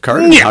 Visa gift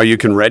card and Yeah. how you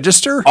can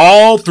register.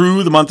 All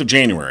through the month of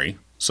January.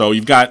 So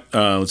you've got,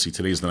 let's see,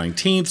 today's the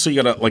 19th, so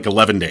you got like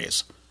 11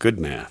 days. Good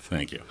math.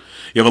 Thank you.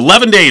 You have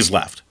 11 days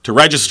left to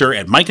register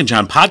at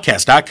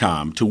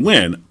MikeandJohnPodcast.com to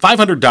win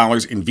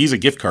 $500 in Visa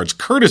gift cards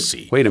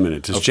courtesy. Wait a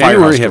minute. Does of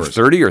January Firehouse have Stores.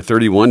 30 or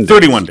 31 days?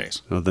 31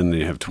 days. Well, then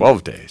you have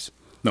 12 days.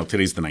 No,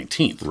 today's the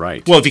 19th.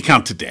 Right. Well, if you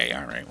count today,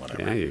 all right,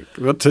 whatever.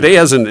 Well, today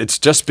hasn't. It's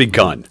just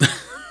begun.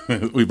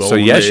 We've So,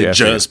 yes, you have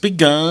to- just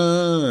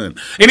begun.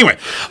 Anyway,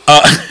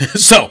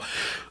 so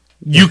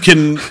you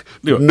can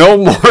do it. No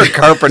more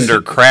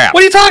carpenter crap.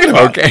 What are you talking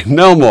about? Okay,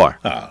 no more.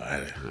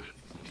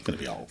 It's going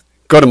to be all.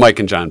 Go to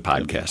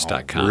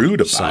MikeandJohnPodcast.com. Rude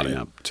about Sign it.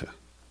 up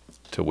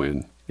to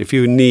win. If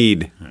you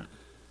need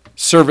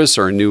service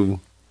or a new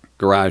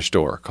garage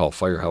door, call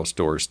Firehouse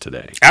Doors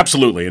today.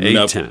 Absolutely. And,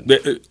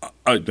 810.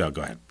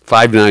 Go ahead.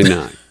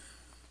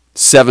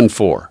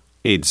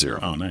 599-7480.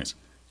 Oh, nice.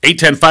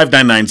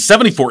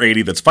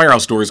 810-599-7480. That's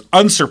Firehouse Doors,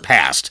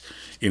 unsurpassed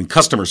in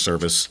customer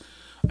service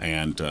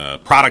and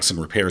products and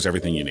repairs,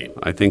 everything you need.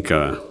 I think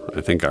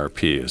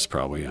RP is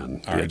probably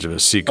on the edge of a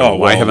seat. Oh,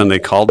 Why well, haven't they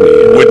called me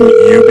yet? Wouldn't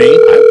you be?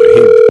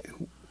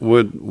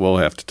 We'll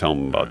have to tell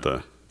them about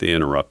the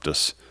interrupt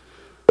us.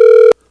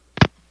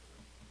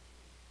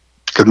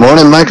 Good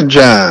morning, Mike and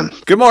John.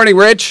 Good morning,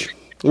 Rich.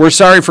 We're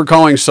sorry for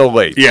calling so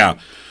late. Yeah.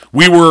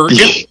 We were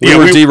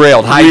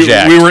derailed,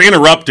 hijacked. We were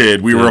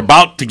interrupted. We were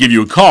about to give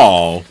you a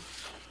call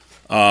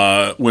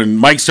when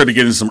Mike started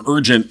getting some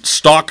urgent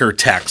stalker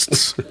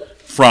texts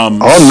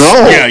from. Oh,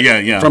 no.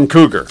 Yeah. From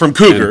Cougar. From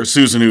Cougar,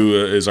 Susan, who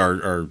is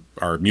our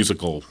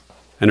musical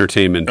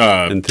Entertainment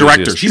director.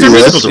 enthusiast. She's our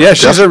musical director. Yeah,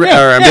 she's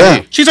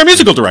Yeah, she's our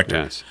musical director.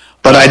 Yes.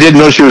 But I didn't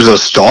know she was a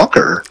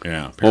stalker.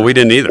 Yeah. Well, we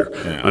didn't either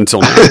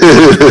until now.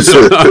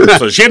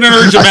 So she had an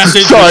urgent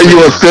message. So are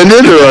you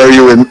offended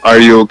or are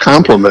you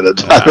complimented?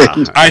 I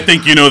mean, I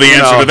think you know the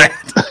answer to that.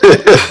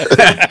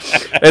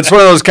 It's one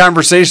of those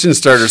conversation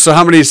starters. So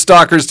how many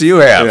stalkers do you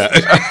have?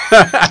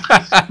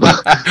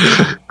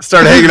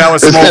 Start hanging out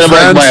with it's some kind old of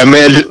like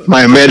friends.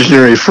 my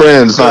imaginary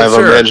friends. I have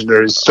Sure.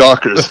 imaginary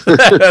stalkers.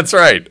 That's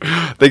right.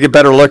 They get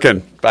better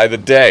looking by the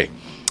day.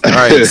 All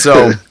right.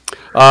 So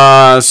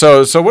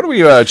what are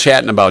we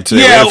chatting about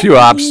today? We had a few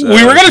ops.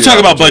 we were going to talk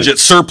about opportunities. budget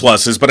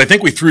surpluses, but I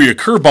think we threw you a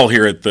curveball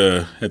here at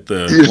the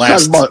You're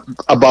last. talking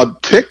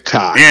about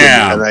TikTok.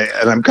 Yeah.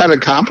 and I'm kind of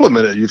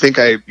complimented. You think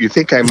I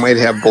might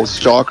have both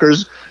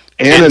stalkers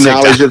and a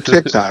knowledge of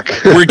TikTok.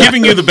 We're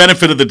giving you the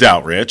benefit of the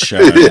doubt, Rich.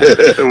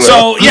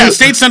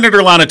 State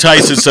Senator Lana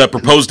Tice has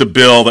proposed a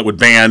bill that would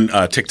ban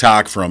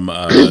TikTok from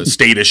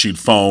state-issued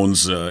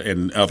phones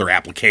and other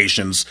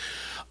applications.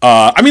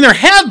 There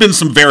have been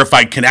some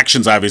verified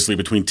connections, obviously,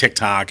 between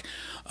TikTok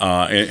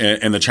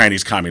and the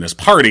Chinese Communist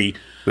Party.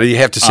 Well, you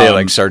have to say it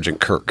like Sergeant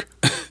Kirk.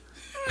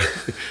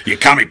 You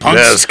commie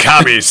punks. There's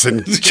commies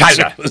in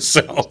China.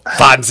 So,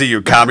 Fonzie,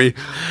 you commie.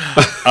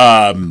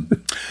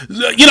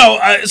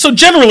 so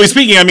generally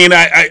speaking, and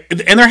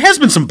there has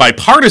been some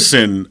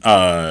bipartisan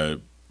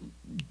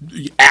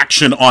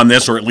action on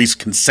this, or at least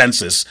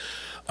consensus.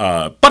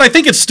 But I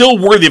think it's still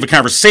worthy of a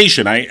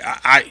conversation.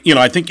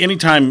 I think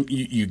anytime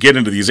you get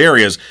into these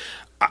areas,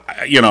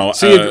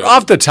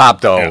 Off the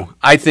top, though, yeah.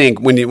 I think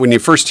when you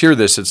first hear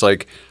this, it's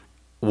like,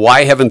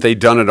 why haven't they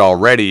done it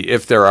already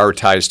if there are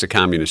ties to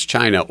Communist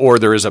China, or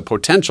there is a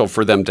potential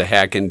for them to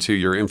hack into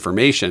your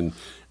information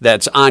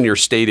that's on your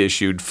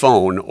state-issued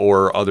phone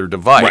or other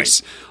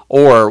device? Right.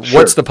 Or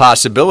what's the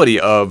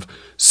possibility of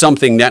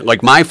something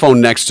like my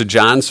phone next to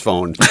John's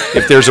phone,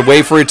 if there's a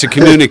way for it to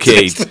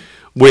communicate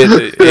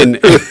with and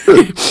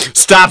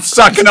stop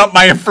sucking up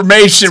my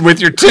information with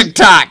your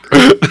TikTok.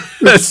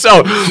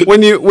 So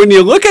when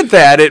you look at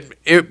that,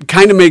 it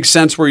kind of makes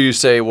sense where you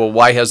say, well,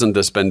 why hasn't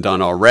this been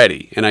done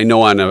already? And I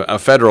know on a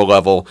federal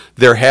level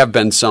there have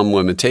been some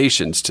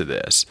limitations to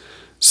this.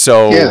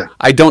 So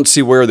I don't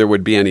see where there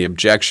would be any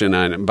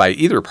objection by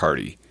either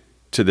party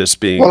to this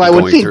being Well, I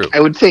through.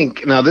 would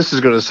think. Now, this is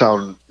going to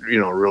sound,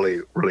 really,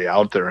 really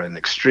out there and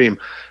extreme.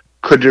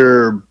 Could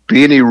there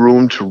be any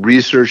room to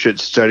research it,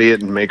 study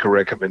it, and make a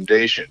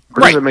recommendation?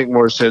 Or does it make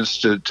more sense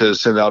to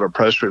send out a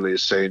press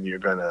release saying you're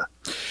gonna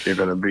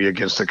be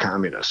against the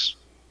communists?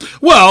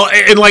 Well,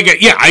 and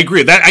I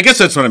agree. That I guess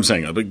that's what I'm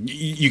saying. But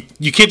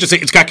you can't just say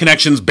it's got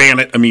connections, ban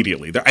it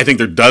immediately. I think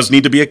there does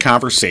need to be a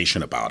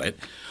conversation about it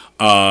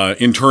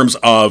in terms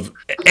of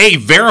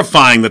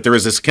verifying that there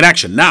is this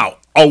connection. Now,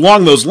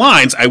 along those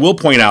lines, I will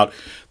point out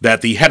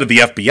that the head of the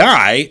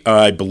FBI,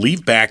 I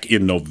believe back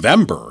in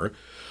November,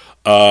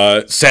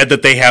 said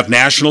that they have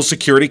national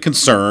security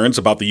concerns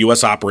about the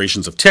U.S.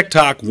 operations of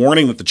TikTok,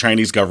 warning that the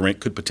Chinese government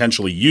could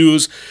potentially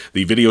use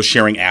the video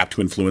sharing app to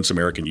influence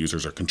American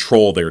users or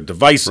control their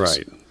devices.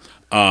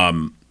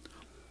 Right.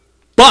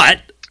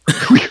 But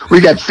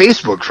we got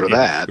Facebook for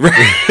that.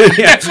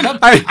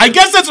 I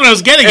guess that's what I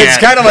was getting It's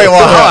at. kind of like,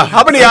 well,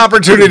 how many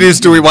opportunities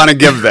do we want to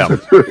give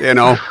them?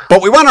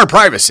 But we want our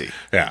privacy.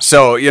 Yeah.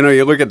 So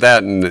you look at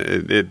that, and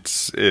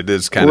it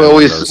is kind of. Well,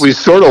 we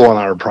sort of want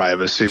our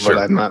privacy, but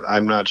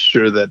I'm not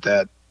sure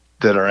that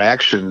our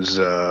actions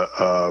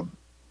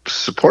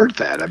support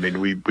that. I mean,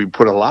 we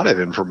put a lot of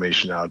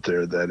information out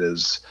there that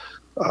is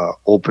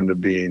open to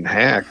being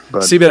hacked.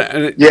 But see,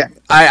 but yeah,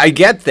 I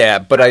get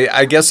that, but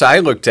I guess I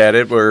looked at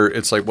it where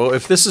it's like, well,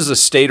 if this is a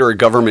state or a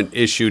government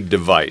issued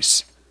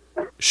device,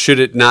 should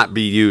it not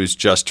be used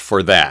just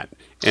for that?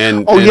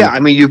 And yeah, I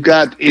mean, you've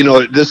got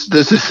this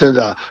isn't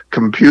a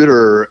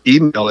computer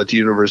email at the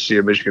University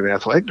of Michigan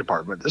Athletic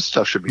Department. This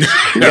stuff should be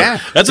secure. yeah,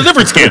 That's a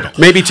different scandal.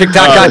 maybe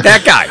TikTok got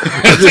that guy.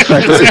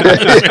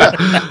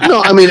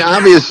 No, I mean,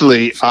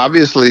 obviously,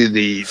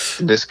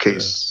 in this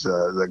case,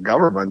 the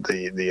government,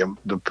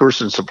 the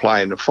person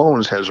supplying the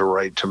phones has a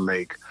right to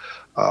make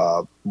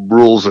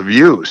rules of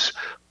use.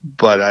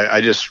 But I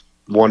just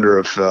wonder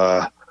if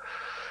I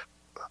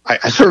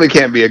certainly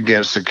can't be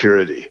against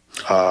security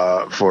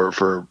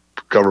for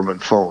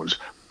government phones,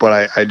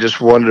 but I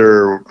just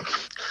wonder,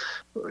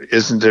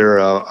 isn't there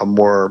a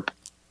more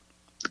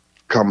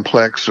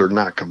complex, or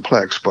not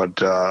complex,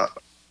 but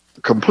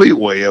complete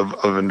way of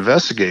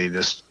investigating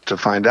this to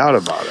find out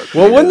about it?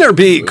 Well, wouldn't there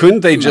be?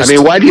 Couldn't they just? I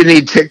mean, why do you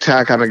need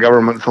TikTok on a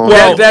government phone?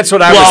 Well, that's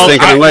what I was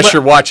thinking. Unless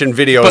you're watching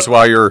videos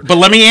while you're. But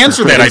let me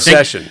answer that. in I think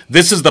session.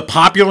 this is the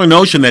popular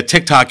notion that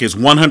TikTok is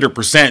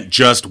 100%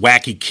 just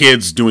wacky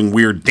kids doing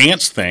weird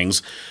dance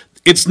things.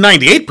 It's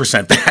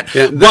 98% that.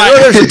 Yeah,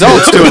 there's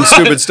adults doing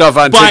stupid stuff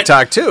on But,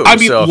 TikTok too. I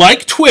mean, so.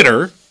 like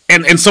Twitter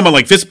and someone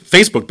like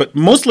Facebook, but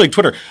mostly like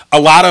Twitter, a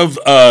lot of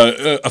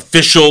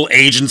official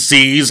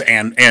agencies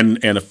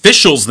and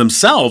officials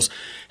themselves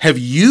have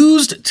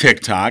used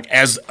TikTok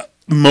as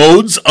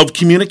modes of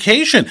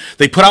communication.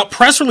 They put out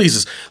press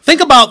releases.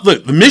 Think about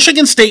the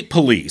Michigan State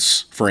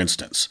Police, for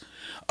instance.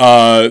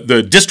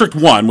 The District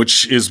 1,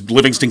 which is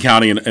Livingston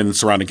County and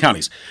surrounding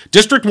counties.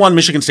 District 1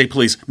 Michigan State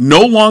Police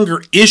no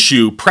longer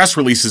issue press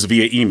releases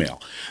via email.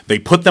 They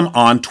put them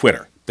on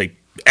Twitter.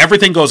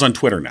 Everything goes on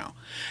Twitter now.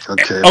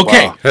 Okay.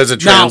 Wow. Has it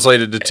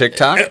translated to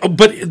TikTok?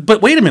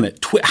 But wait a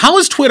minute. How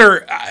is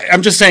Twitter?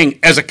 I'm just saying,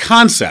 as a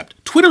concept,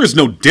 Twitter is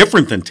no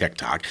different than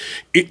TikTok.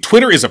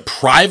 Twitter is a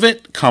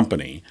private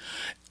company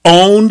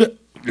owned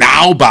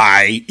now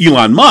by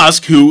Elon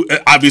Musk, who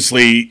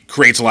obviously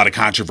creates a lot of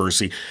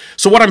controversy.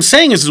 So what I'm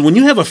saying is when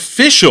you have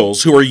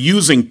officials who are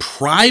using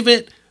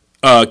private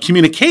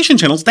communication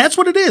channels, that's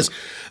what it is.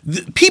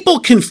 People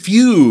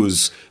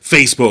confuse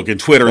Facebook and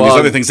Twitter and these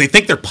other things. They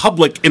think they're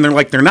public, and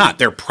they're not.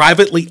 They're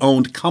privately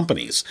owned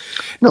companies.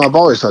 No, I've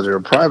always thought they were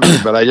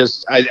private, but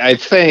I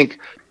think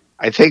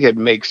it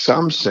makes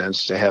some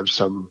sense to have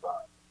some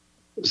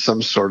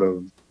sort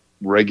of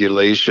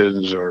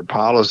regulations or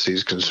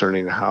policies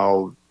concerning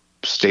how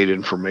state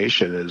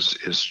information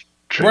is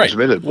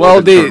transmitted,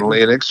 both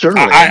internally and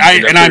externally.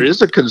 There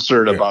is a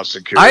concern about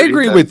security. I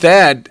agree with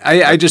that.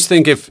 I just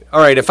think if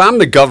I'm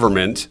the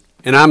government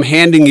and I'm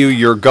handing you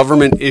your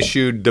government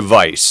issued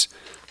device,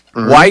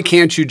 why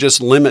can't you just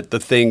limit the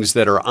things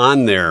that are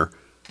on there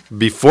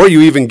before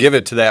you even give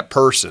it to that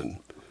person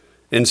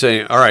and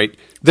say, all right,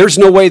 there's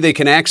no way they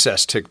can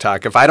access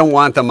TikTok if I don't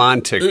want them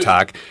on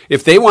TikTok.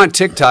 If they want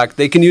TikTok,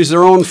 they can use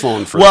their own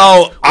phone for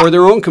that or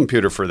their own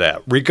computer for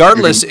that,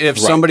 regardless if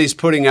somebody's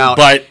putting out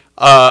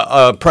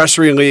a press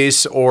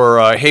release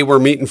or, hey, we're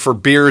meeting for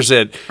beers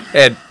at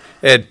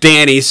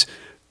Danny's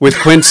with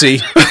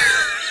Quincy.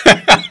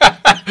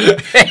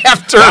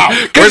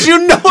 Because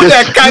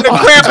that kind of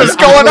crap is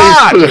going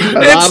on.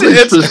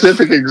 It's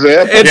specific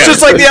example. It's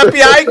just like the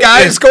FBI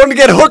guys going to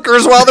get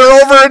hookers while they're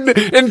over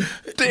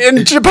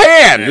in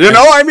Japan.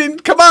 I mean,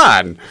 come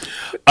on.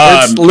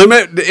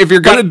 Limit if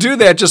you're going to do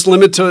that. Just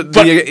limit to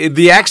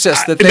the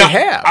access that they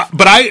have.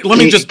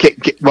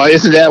 Why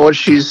isn't that what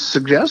she's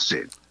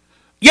suggesting?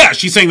 Yeah,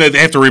 she's saying that they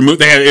have to remove.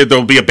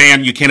 There'll be a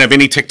ban. You can't have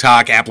any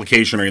TikTok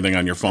application or anything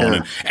on your phone.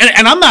 Yeah.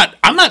 And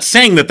I'm not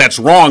saying that that's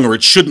wrong or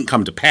it shouldn't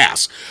come to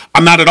pass.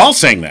 I'm not at all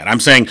saying that. I'm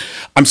saying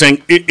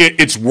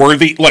it's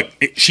worthy. Look,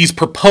 she's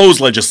proposed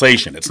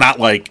legislation. It's not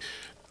like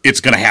it's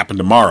going to happen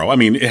tomorrow. I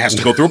mean, it has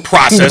to go through a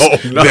process.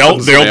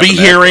 There'll be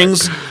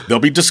hearings. There'll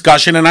be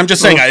discussion. And I'm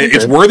just saying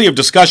it's worthy of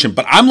discussion.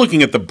 But I'm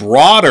looking at the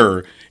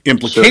broader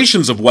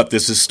implications of what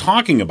this is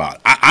talking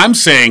about. I'm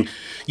saying,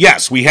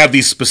 yes, we have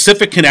these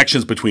specific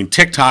connections between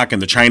TikTok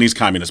and the Chinese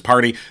Communist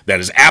Party. That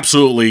is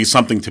absolutely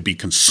something to be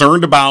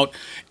concerned about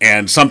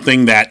and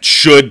something that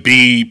should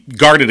be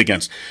guarded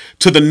against.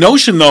 To the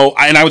notion, though,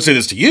 and I would say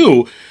this to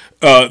you,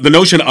 the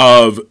notion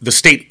of the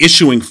state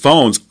issuing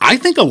phones, I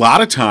think a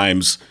lot of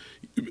times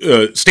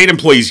state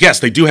employees, yes,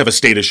 they do have a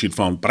state-issued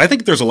phone, but I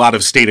think there's a lot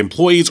of state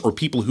employees or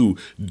people who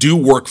do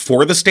work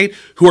for the state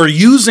who are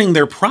using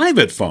their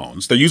private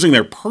phones. They're using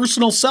their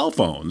personal cell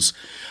phones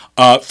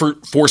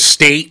for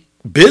state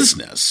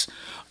business.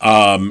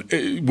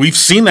 We've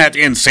seen that,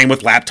 and same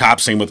with laptops,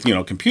 same with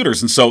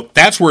computers, and so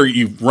that's where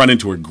you run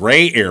into a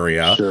gray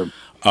area. Sure.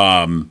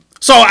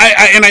 So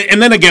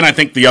and then again, I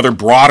think the other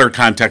broader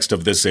context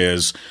of this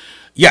is,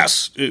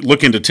 yes,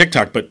 look into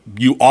TikTok, but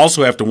you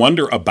also have to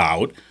wonder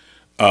about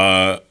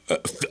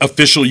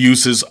official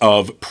uses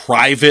of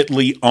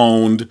privately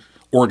owned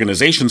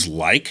organizations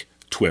like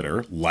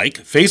Twitter, like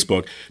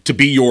Facebook, to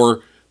be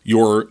your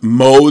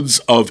modes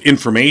of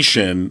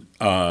information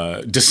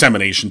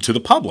dissemination to the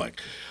public.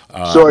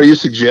 So are you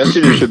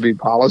suggesting there should be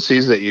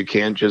policies that you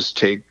can't just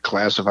take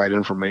classified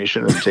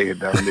information and take it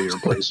down to your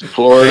place in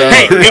Florida?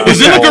 Hey, it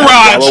was in the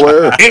garage.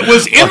 It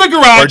was in the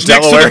garage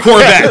next to the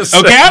Corvette. Yes.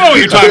 Okay, I know what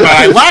you're talking about.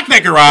 I locked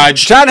that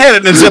garage. John had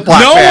it in a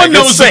Ziploc No bag. one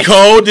knows the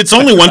code. It's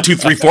only 1, 2,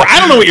 3, 4. I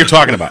don't know what you're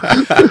talking about.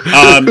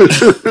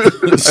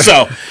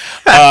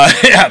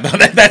 Yeah,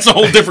 that's a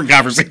whole different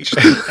conversation.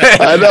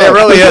 I know. It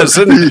really is.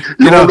 And,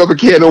 You opened up a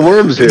can of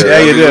worms here. Yeah,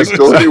 you did. Just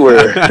go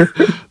anywhere.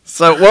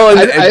 So, well,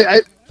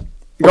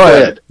 go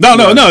ahead.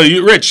 No,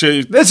 you, Rich.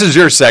 This is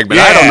your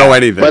segment. I don't know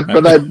anything.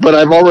 But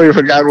I've already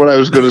forgotten what I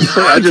was going to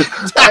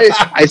say.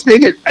 I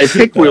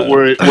think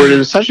we're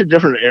in such a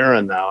different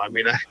era now. I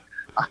mean,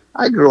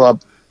 I grew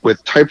up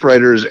with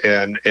typewriters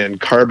and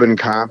carbon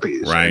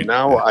copies. Right. And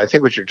now I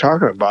think what you're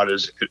talking about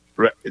is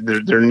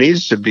there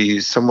needs to be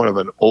somewhat of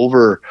an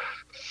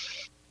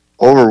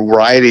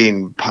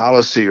overriding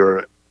policy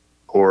or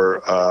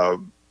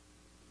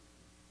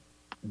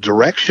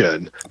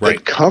direction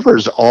that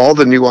covers all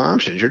the new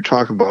options. You're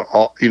talking about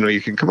all,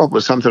 you can come up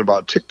with something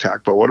about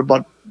TikTok, but what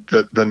about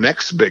the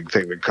next big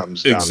thing that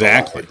comes down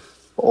Exactly. the line?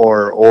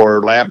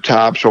 Or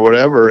laptops or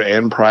whatever,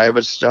 and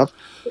private stuff.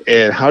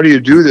 And how do you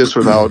do this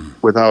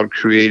without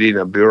creating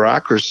a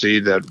bureaucracy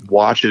that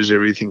watches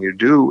everything you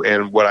do?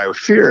 And what I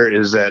fear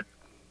is that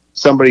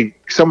somebody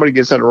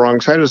gets on the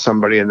wrong side of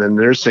somebody, and then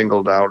they're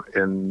singled out,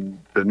 and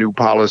the new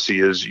policy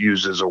is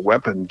used as a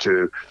weapon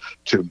to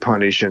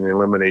punish and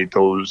eliminate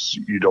those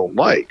you don't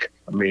like.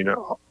 I mean,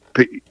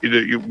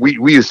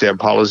 we used to have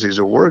policies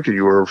at work, and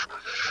you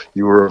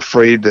were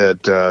afraid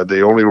that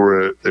they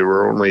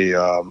were only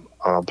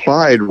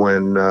applied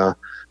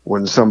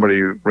when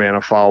somebody ran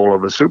afoul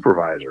of a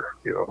supervisor.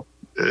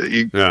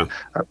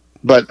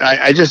 But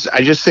I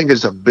just think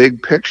it's a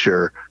big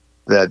picture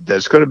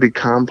that's going to be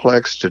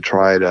complex to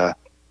try to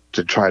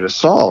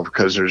solve,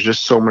 because there's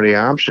just so many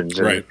options,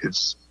 and right.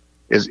 it's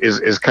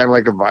kind of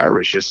like a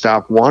virus. You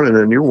stop one and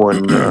a new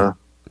one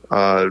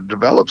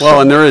develops.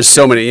 Well, and there is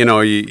so many,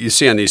 you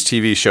see on these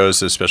TV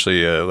shows,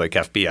 especially like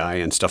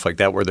FBI and stuff like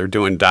that, where they're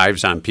doing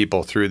dives on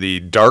people through the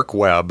dark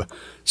web.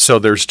 So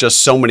there's just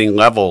so many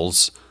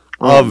levels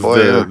of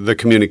the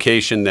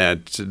communication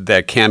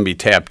that can be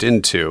tapped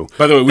into.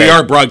 By the way, we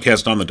are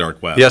broadcast on the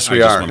dark web. Yes,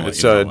 we are.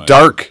 It's a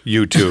dark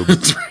YouTube.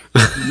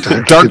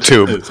 Right. Dark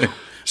tube.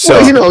 So,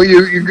 well, you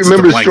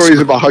remember stories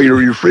about how your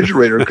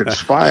refrigerator could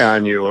spy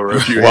on you, or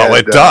if you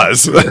it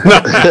does.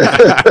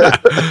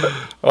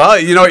 Well,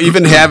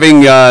 even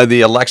having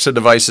the Alexa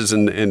devices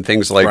and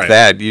things like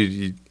that,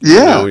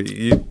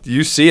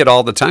 you see it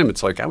all the time.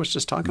 It's like, I was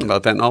just talking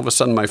about that, and all of a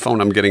sudden my phone,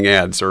 I'm getting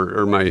ads,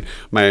 or my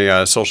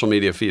social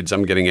media feeds,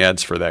 I'm getting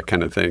ads for that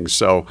kind of thing.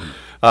 So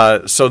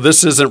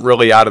this isn't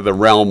really out of the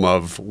realm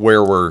of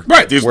where we're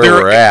where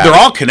we're at. They're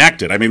all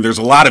connected. I mean, there's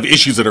a lot of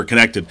issues that are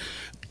connected.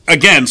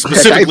 Again,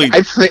 specifically,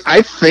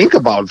 I think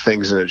about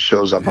things and it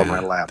shows up on my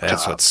laptop.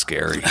 That's what's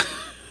scary.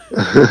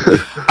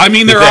 I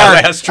mean, there are.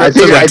 Last trip to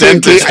the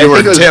dentist, you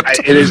were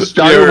tipped. It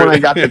started when I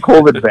got the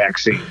COVID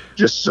vaccine,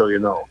 just so you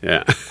know.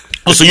 Yeah.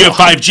 Oh, so you have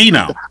 5G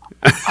now?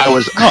 I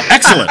was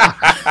excellent.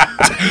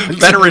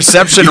 Better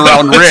reception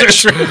around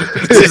Rich.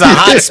 This is a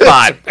hot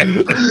spot.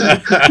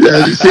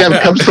 Yeah, you see,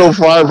 I've come so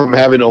far from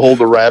having to hold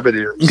the rabbit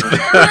ears.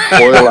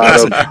 Foil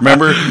out of.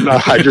 Remember?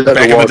 No, I just had Back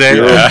to in the walk day?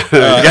 through.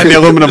 You got the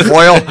aluminum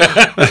foil?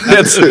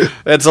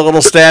 It's a little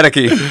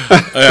staticky.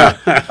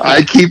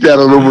 I keep that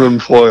aluminum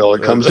foil.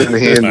 It comes in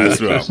handy.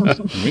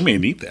 We may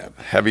need that.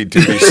 Heavy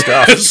duty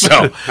stuff. So,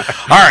 all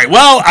right.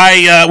 Well,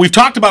 we've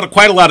talked about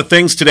quite a lot of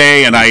things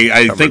today, and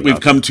I think we've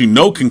come to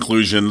no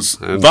conclusions.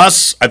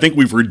 Thus, I think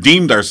we've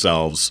redeemed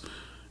ourselves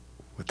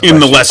in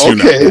the less you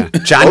know.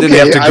 John didn't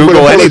have to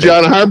Google anything.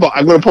 I'm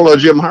going to pull a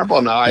Jim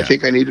Harbaugh now. I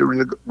think I need to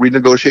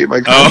renegotiate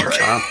my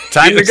contract.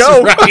 Time to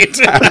go.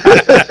 Right.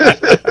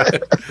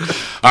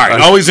 All right.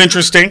 Always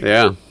interesting.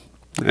 Yeah.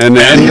 And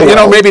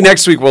maybe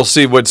next week we'll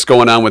see what's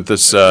going on with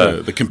this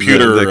the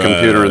computer, the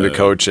computer and the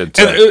coach.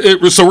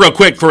 So real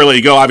quick before I let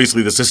you go,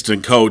 obviously the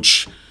assistant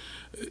coach.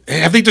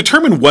 Have they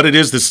determined what it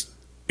is this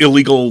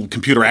illegal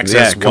computer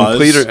access was?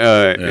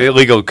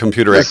 Illegal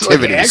computer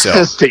activity. Like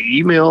access to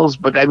emails,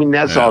 but I mean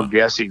that's all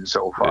guessing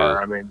so far. Yeah.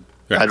 I mean,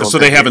 so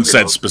they haven't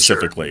said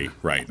specifically,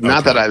 right?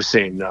 Not that I've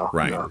seen, no.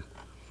 Right. No.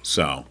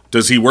 So,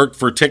 does he work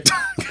for TikTok?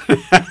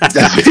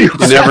 You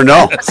never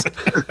know.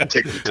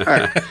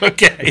 TikTok.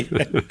 Okay.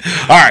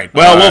 All right.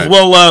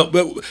 Well,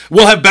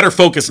 we'll have better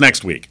focus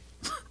next week.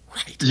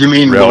 Right. You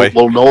mean really?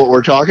 we'll know what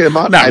we're talking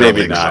about? No, I don't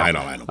maybe think not. so. I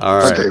don't. All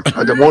right.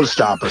 Okay. It won't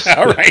stop us.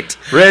 All right.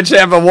 Rich,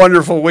 have a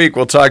wonderful week.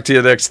 We'll talk to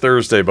you next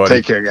Thursday, buddy.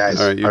 Take care, guys.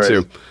 All right, you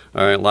too.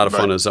 All right, a lot of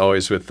fun as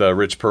always with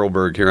Rich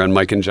Perlberg here on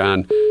Mike and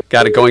John.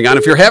 Got it going on.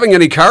 If you're having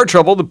any car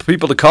trouble, the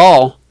people to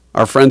call,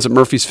 our friends at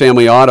Murphy's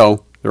Family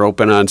Auto, They're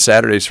open on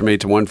Saturdays from 8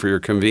 to 1 for your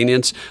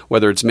convenience,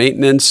 whether it's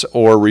maintenance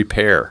or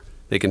repair.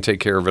 They can take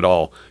care of it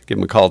all. Give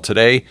them a call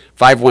today,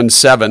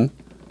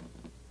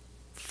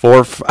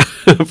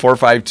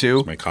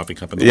 517-452. My coffee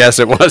cup in the Yes,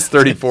 it was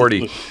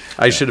 3040.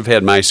 I should have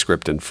had my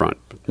script in front.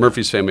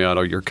 Murphy's Family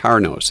Auto, your car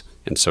knows,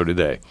 and so do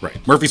they.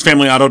 Right.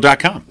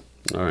 Murphy'sFamilyAuto.com.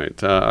 All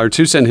right. Our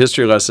 2 cent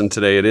history lesson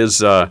today, it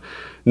is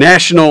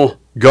National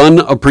Gun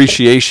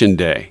Appreciation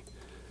Day.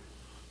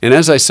 And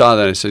as I saw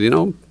that, I said,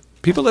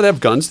 people that have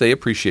guns, they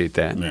appreciate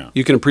that. Yeah.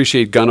 You can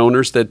appreciate gun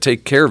owners that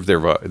take care of their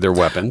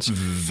weapons.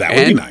 That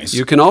would be nice.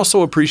 You can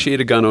also appreciate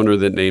a gun owner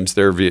that names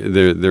their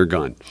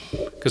gun.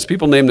 Because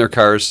people name their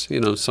cars,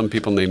 some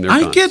people name their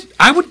guns.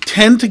 I would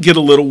tend to get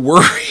a little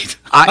worried.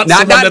 Someone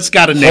that's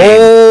got a name.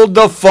 Hold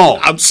the phone.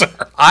 I'm sorry.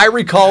 I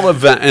recall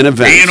an event.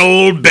 Being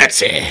old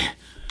Betsy.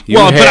 You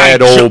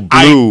had old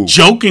Blue. I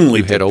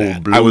jokingly You had did old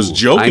that. Blue. I was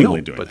jokingly I know,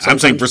 doing but that. I'm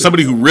saying for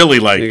somebody who really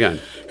Again.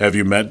 have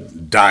you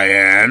met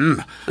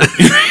Diane?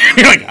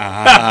 You're like,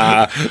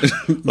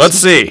 Let's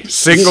see.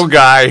 Single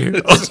guy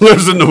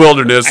lives in the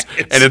wilderness,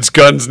 and its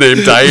gun's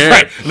named Diane.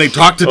 Right. And they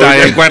talk to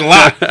Diane quite a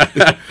lot.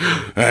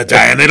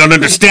 Diane, they don't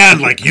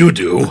understand like you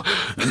do.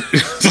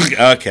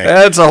 Okay.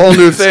 That's a whole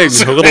new thing.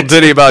 A little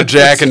ditty about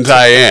Jack and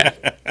Diane.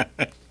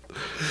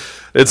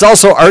 It's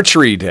also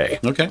Archery Day.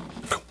 Okay.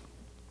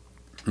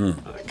 I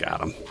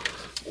got him.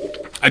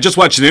 I just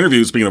watched an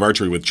interview, speaking of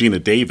archery, with Gina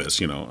Davis,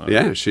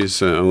 Yeah,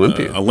 she's an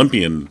Olympian.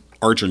 Olympian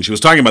archer, and she was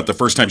talking about the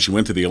first time she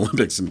went to the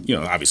Olympics, and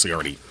obviously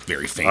already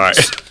very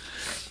famous,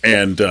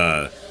 and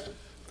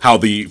how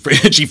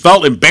she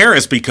felt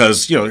embarrassed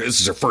because this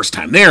is her first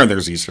time there, and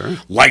there's these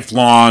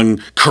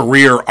lifelong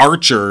career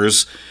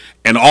archers,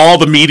 and all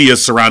the media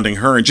surrounding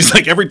her, and she's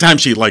like every time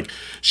she would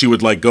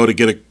go to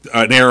get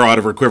an arrow out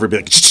of her quiver, be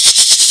like,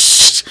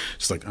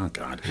 she's like, oh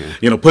god,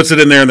 puts it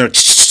in there, and then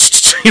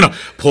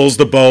pulls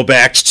the bow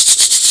back.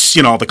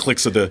 All the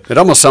clicks of the... It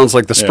almost sounds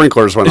like the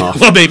sprinklers went off.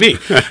 Well, maybe.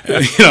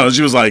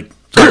 She was like,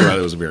 talking about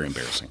it was very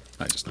embarrassing.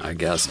 I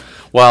guess.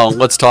 Well,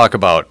 let's talk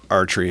about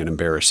archery and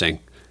embarrassing.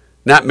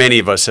 Not many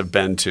of us have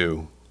been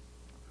to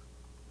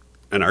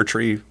an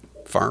archery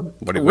farm.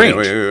 Range.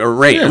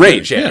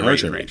 Range.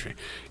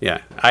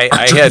 Yeah. I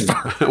had...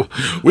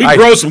 We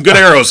grow some good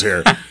arrows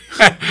here.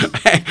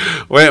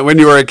 when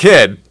you were a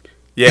kid,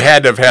 you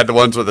had to have had the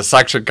ones with the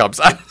suction cups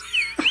on.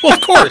 Well,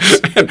 of course.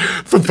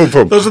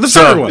 Those are the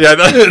silver ones.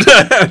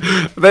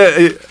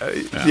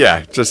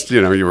 Yeah, just,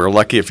 you were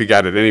lucky if you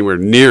got it anywhere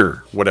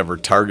near whatever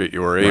target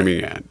you were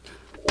aiming at. And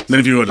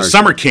then if you go to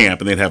summer camp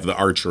and they'd have the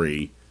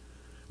archery,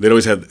 they'd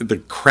always have the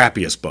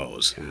crappiest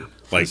bows. Yeah,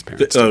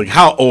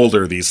 how old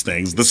are these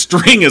things? The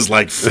string is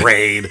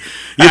frayed.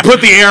 You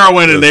put the arrow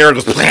in and the arrow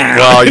goes,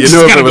 well, you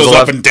knew if it was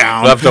up and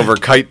down. Leftover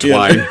kite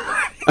twine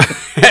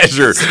as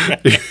your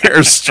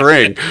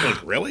string.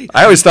 Really?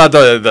 I always thought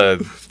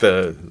the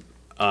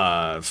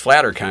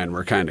flatter kind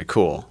were kind of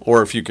cool,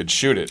 or if you could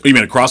shoot it. You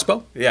mean a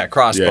crossbow? Yeah,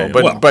 crossbow.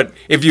 Yeah. But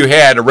if you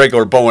had a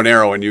regular bow and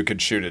arrow and you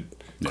could shoot it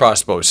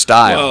crossbow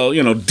style.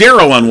 Well,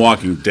 Daryl on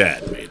Walking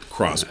Dead made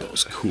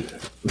crossbows cool.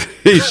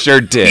 He sure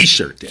did. He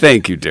sure did.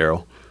 Thank you,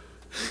 Daryl.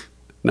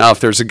 Now,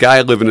 if there's a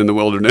guy living in the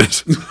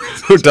wilderness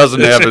who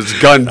doesn't have his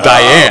gun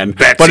Diane,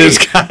 but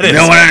he's got his,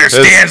 no one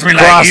understands me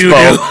like you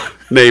do.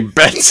 Named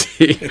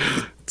Betsy.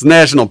 It's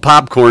National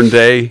Popcorn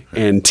Day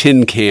and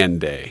Tin Can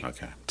Day.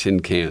 Okay. Tin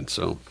can.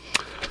 So,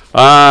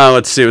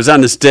 let's see. It was on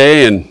this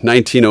day in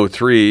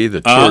 1903. The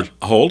tour.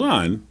 Hold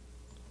on.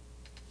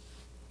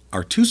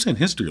 Our 2 cent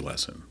history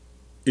lesson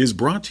is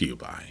brought to you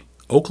by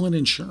Oakland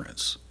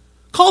Insurance.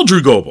 Call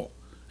Drew Goebel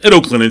at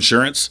Oakland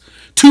Insurance,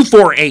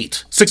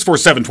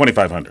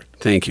 248-647-2500.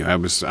 Thank you. I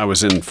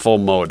was in full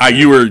mode.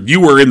 You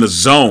were in the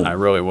zone. I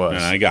really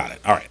was. I got it.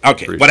 All right.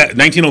 Okay. But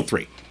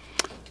 1903.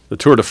 The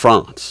Tour de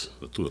France.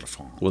 The Tour de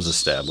France was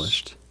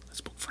established. I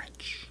spoke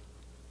French.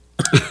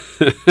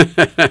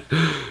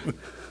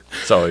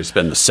 It's always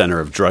been the center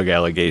of drug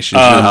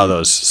allegations. You know how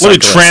those let me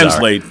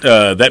translate.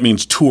 That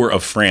means Tour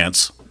of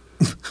France.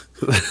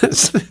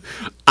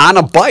 On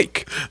a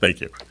bike.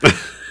 Thank you.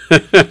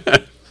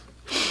 It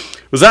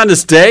was on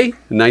this day,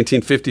 in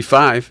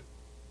 1955,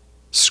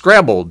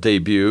 Scrabble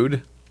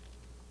debuted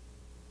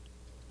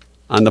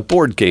on the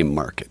board game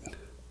market.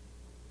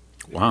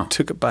 Wow.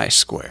 Took it by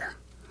square.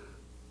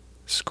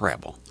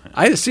 Scrabble.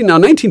 I see now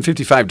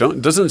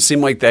 1955 doesn't it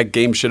seem like that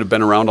game should have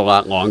been around a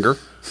lot longer?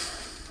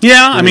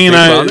 Yeah,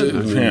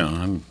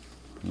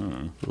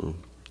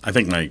 I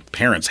think my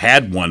parents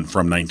had one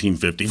from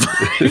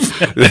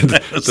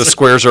 1955. The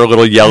squares are a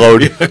little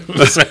yellowed.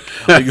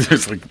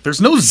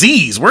 There's no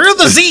Z's. Where are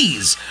the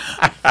Z's?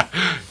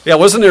 Yeah,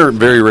 wasn't there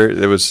very rare?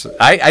 There was.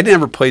 I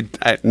never played.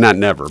 Not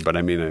never, but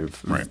I mean,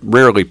 I've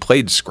rarely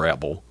played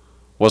Scrabble.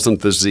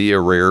 Wasn't the Z a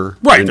rare?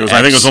 Right. I think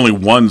it was only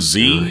one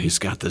Z. He's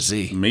got the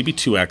Z. Maybe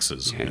 2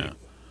 X's. Yeah.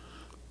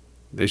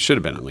 They should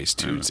have been at least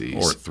 2 Z's.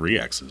 Or 3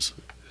 X's.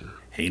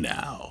 Hey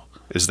now.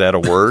 Is that a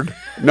word?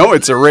 No,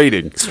 it's a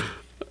rating.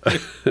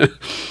 The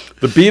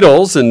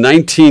Beatles in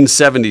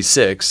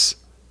 1976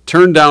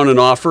 turned down an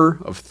offer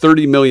of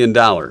 $30 million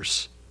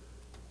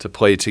to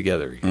play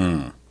together.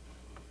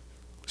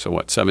 So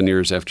what, 7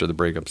 years after the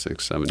breakup,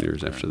 7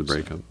 years after the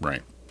breakup.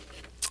 Right.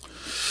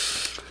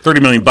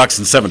 $30 million in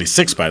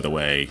 76, by the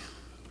way.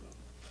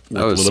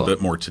 That A was little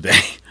bit more today.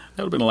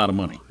 That would have been a lot of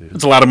money.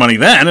 It's a lot of money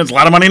then. It's a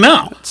lot of money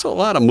now. It's a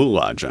lot of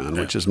moolah, John,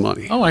 which is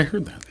money. Oh, I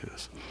heard that.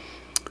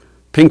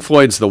 Pink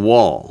Floyd's The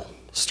Wall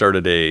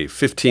started a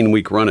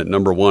 15-week run at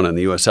number 1 on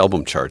the U.S.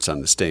 album charts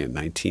on this day in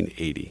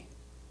 1980.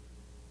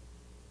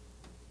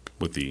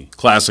 With the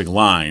classic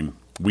line,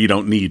 "We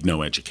don't need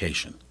no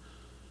education."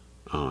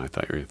 Oh, I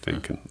thought you were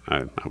thinking.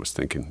 I was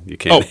thinking you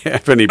can't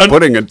have any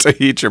pudding until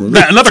you eat your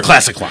meat. Another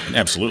classic line,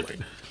 absolutely.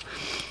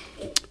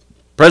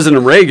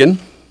 President Reagan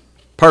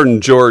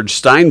pardoned George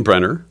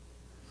Steinbrenner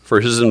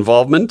for his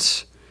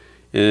involvement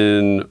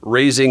in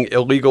raising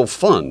illegal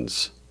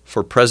funds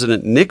for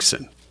President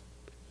Nixon.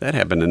 That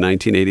happened in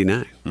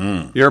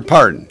 1989. You're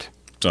pardoned.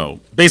 So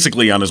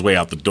basically on his way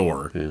out the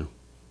door. Yeah.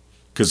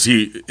 Because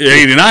in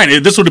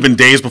 89, this would have been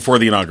days before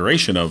the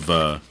inauguration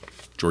of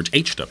George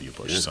H.W.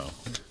 Bush. Yeah. So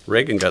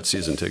Reagan got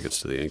season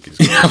tickets to the Yankees.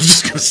 I was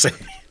just going to say.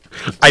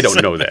 I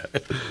don't know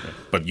that.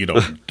 But you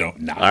don't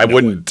not I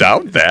wouldn't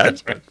doubt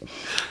that.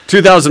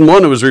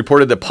 2001, it was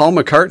reported that Paul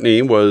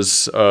McCartney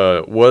was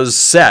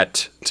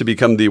set to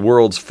become the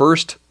world's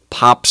first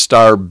pop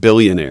star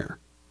billionaire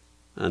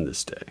on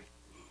this day.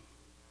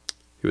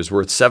 He was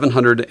worth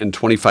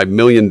 $725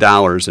 million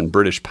in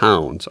British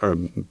pounds,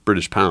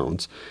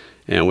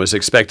 and was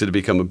expected to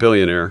become a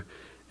billionaire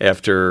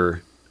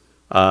after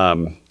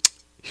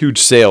huge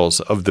sales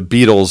of the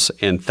Beatles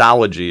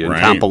anthology and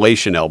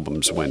compilation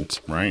albums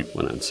went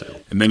on sale.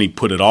 And then he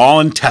put it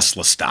all in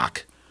Tesla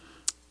stock.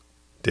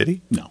 Did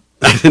he? No.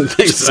 I didn't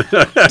think so.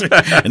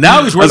 And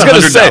now he's worth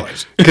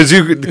 $100.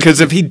 Because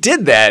if he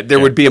did that,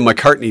 there would be a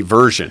McCartney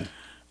version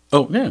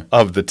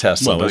of the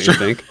Tesla, don't you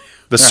think?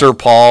 The Sir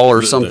Paul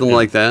or something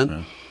like that.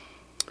 Yeah.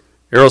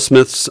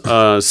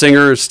 Aerosmith's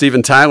singer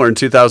Steven Tyler in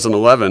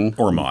 2011.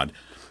 Or Maude.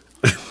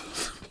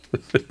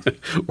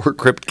 or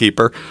Crypt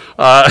Keeper,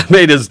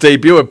 made his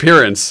debut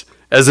appearance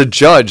as a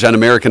judge on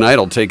American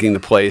Idol, taking the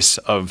place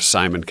of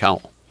Simon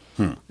Cowell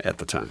at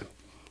the time.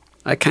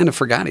 I kind of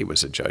forgot he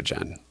was a judge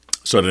on.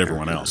 So did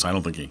everyone else. I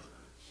don't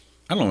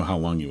know how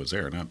long he was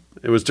there.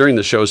 It was during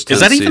the show's 10th Is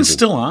that even season.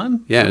 still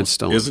on? Yeah, it's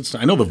still on. Is it?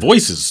 I know The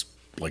Voice is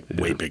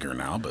way bigger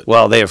now, but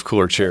well, they have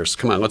cooler chairs.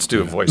 Come on, let's do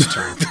a voice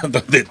turn.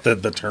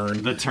 the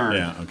turn. The turn.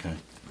 Yeah. Okay.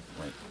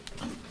 Right.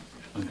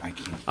 I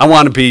can't. I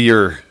want to be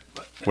your.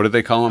 What do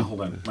they call them?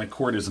 Hold on. My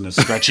cord isn't as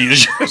stretchy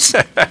as yours.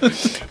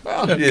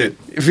 Well,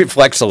 if you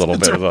flex a little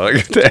bit.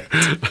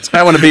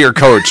 I want to be your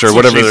coach or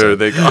whatever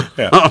they call it.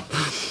 Yeah.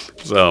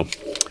 So,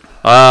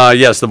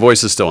 yes, The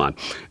Voice is still on.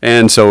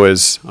 And so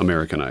is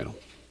American Idol.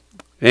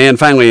 And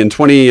finally, in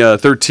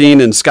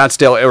 2013, in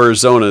Scottsdale,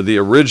 Arizona, the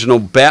original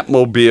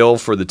Batmobile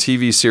for the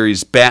TV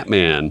series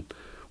Batman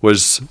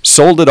was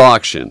sold at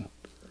auction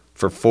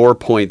for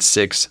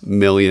 $4.6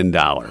 million.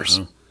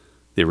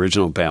 The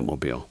original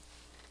Batmobile.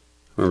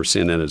 I remember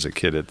seeing that as a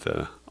kid at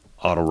the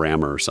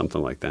Autorama or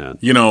something like that.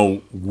 You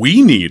know,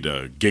 we need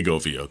a Gigo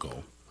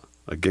vehicle.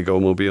 A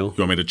Gigo-mobile? You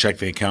want me to check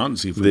the account and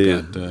see if we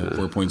got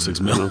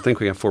 4.6 million? I don't think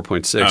we got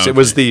 4.6. Okay. It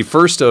was the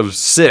first of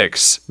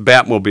 6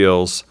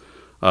 Batmobiles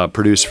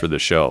produced for the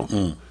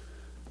show.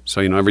 So,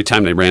 every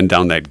time they ran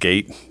down that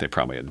gate, they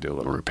probably had to do a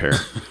little repair.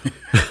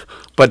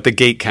 But the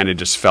gate kind of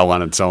just fell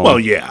on its own. Well,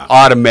 yeah.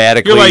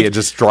 Automatically, it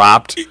just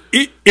dropped.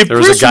 If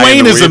Bruce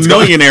Wayne is a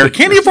millionaire,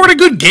 can't he afford a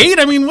good gate?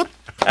 I mean, what?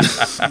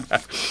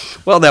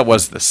 Well, that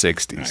was the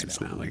 60s.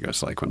 It's not like it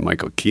was like when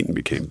Michael Keaton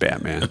became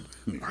Batman.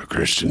 Or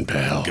Christian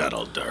Bale. Got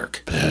all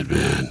dark.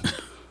 Batman.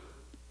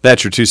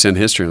 That's your 2-cent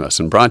history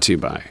lesson brought to you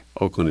by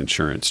Oakland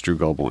Insurance, Drew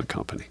Goble and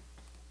Company.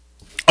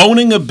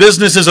 Owning a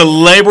business is a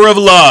labor of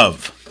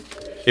love.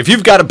 If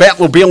you've got a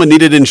Batmobile and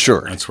need it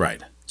insured. That's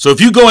right. So if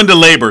you go into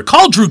labor,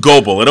 call Drew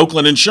Goble at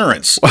Oakland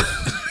Insurance.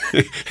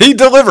 He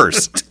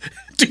delivers.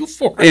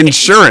 248.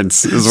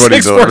 Insurance is what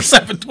he delivers.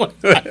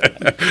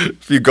 64725.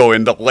 If you go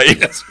into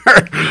labor.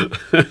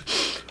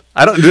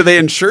 Do they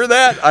insure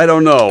that? I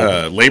don't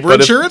know. Labor but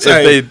insurance?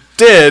 If they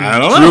did,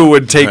 Drew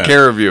would take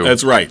care of you.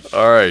 That's right.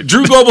 All right.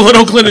 Drew Goble at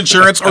Oakland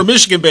Insurance or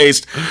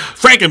Michigan-based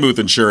Frankenmuth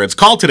Insurance.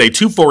 Call today,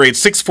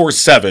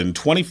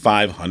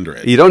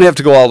 248-647-2500. You don't have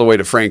to go all the way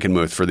to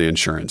Frankenmuth for the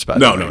insurance, by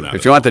the way. No.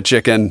 If you want the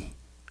chicken,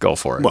 go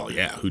for it. Well,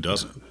 yeah, who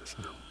doesn't?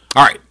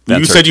 All right.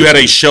 You said you had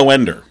a show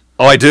ender.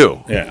 Oh, I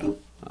do. Yeah.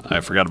 I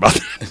forgot about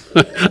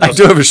that. I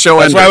do have a show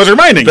ender. That's why I was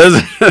reminding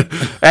you.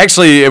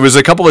 Actually, it was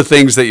a couple of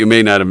things that you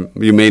may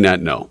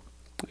not know.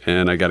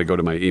 And I got to go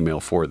to my email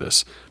for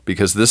this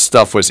because this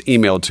stuff was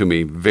emailed to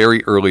me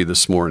very early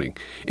this morning.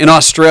 In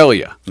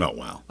Australia. Oh,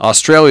 wow.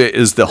 Australia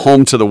is the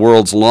home to the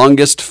world's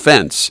longest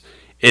fence.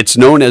 It's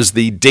known as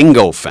the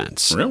dingo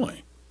fence.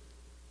 Really?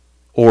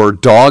 Or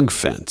dog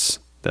fence.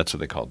 That's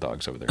what they call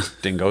dogs over there.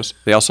 Dingoes.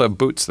 They also have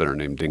boots that are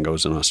named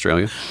dingoes in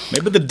Australia.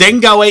 Maybe the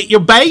dingo ate your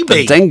baby.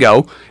 The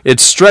dingo. It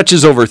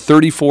stretches over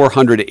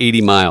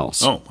 3,480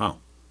 miles. Oh, wow.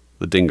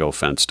 The dingo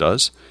fence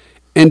does.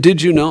 And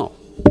did you know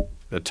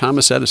that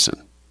Thomas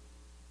Edison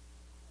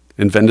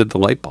invented the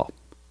light bulb?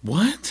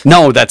 What?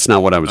 No, that's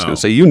not what I was going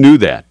to say. You knew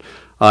that.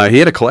 He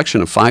had a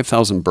collection of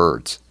 5,000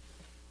 birds.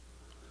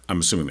 I'm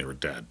assuming they were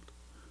dead.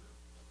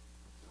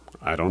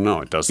 I don't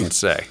know. It doesn't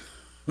say.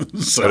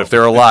 So, But if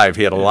they're alive,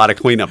 he had a lot of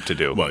cleanup to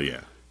do. well, yeah.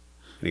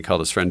 And he called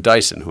his friend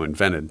Dyson, who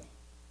invented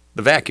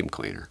the vacuum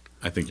cleaner.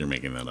 I think you're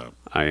making that up.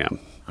 I am.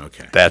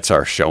 Okay. That's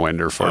our show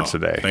ender for Oh,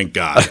 today. Thank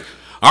God.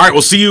 All right,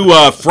 we'll see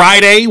you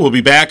Friday. We'll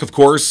be back, of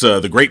course,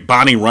 the great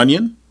Bonnie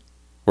Runyon.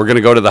 We're going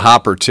to go to the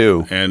Hopper,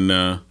 too,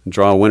 And,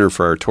 draw a winner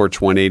for our Torch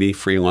 180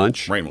 free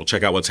lunch. right, we'll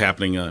check out what's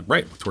happening,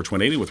 with Torch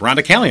 180 with Rhonda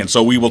Callion.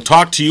 So we will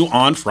talk to you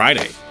on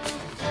Friday.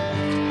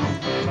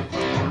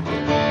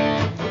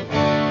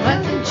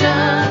 Mike and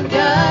John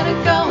got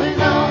it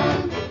going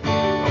on.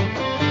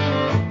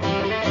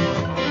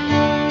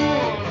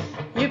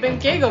 You've been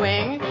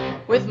giggling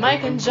with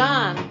Mike and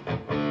John.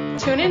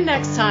 Tune in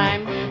next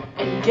time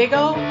and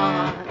giggle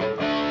on.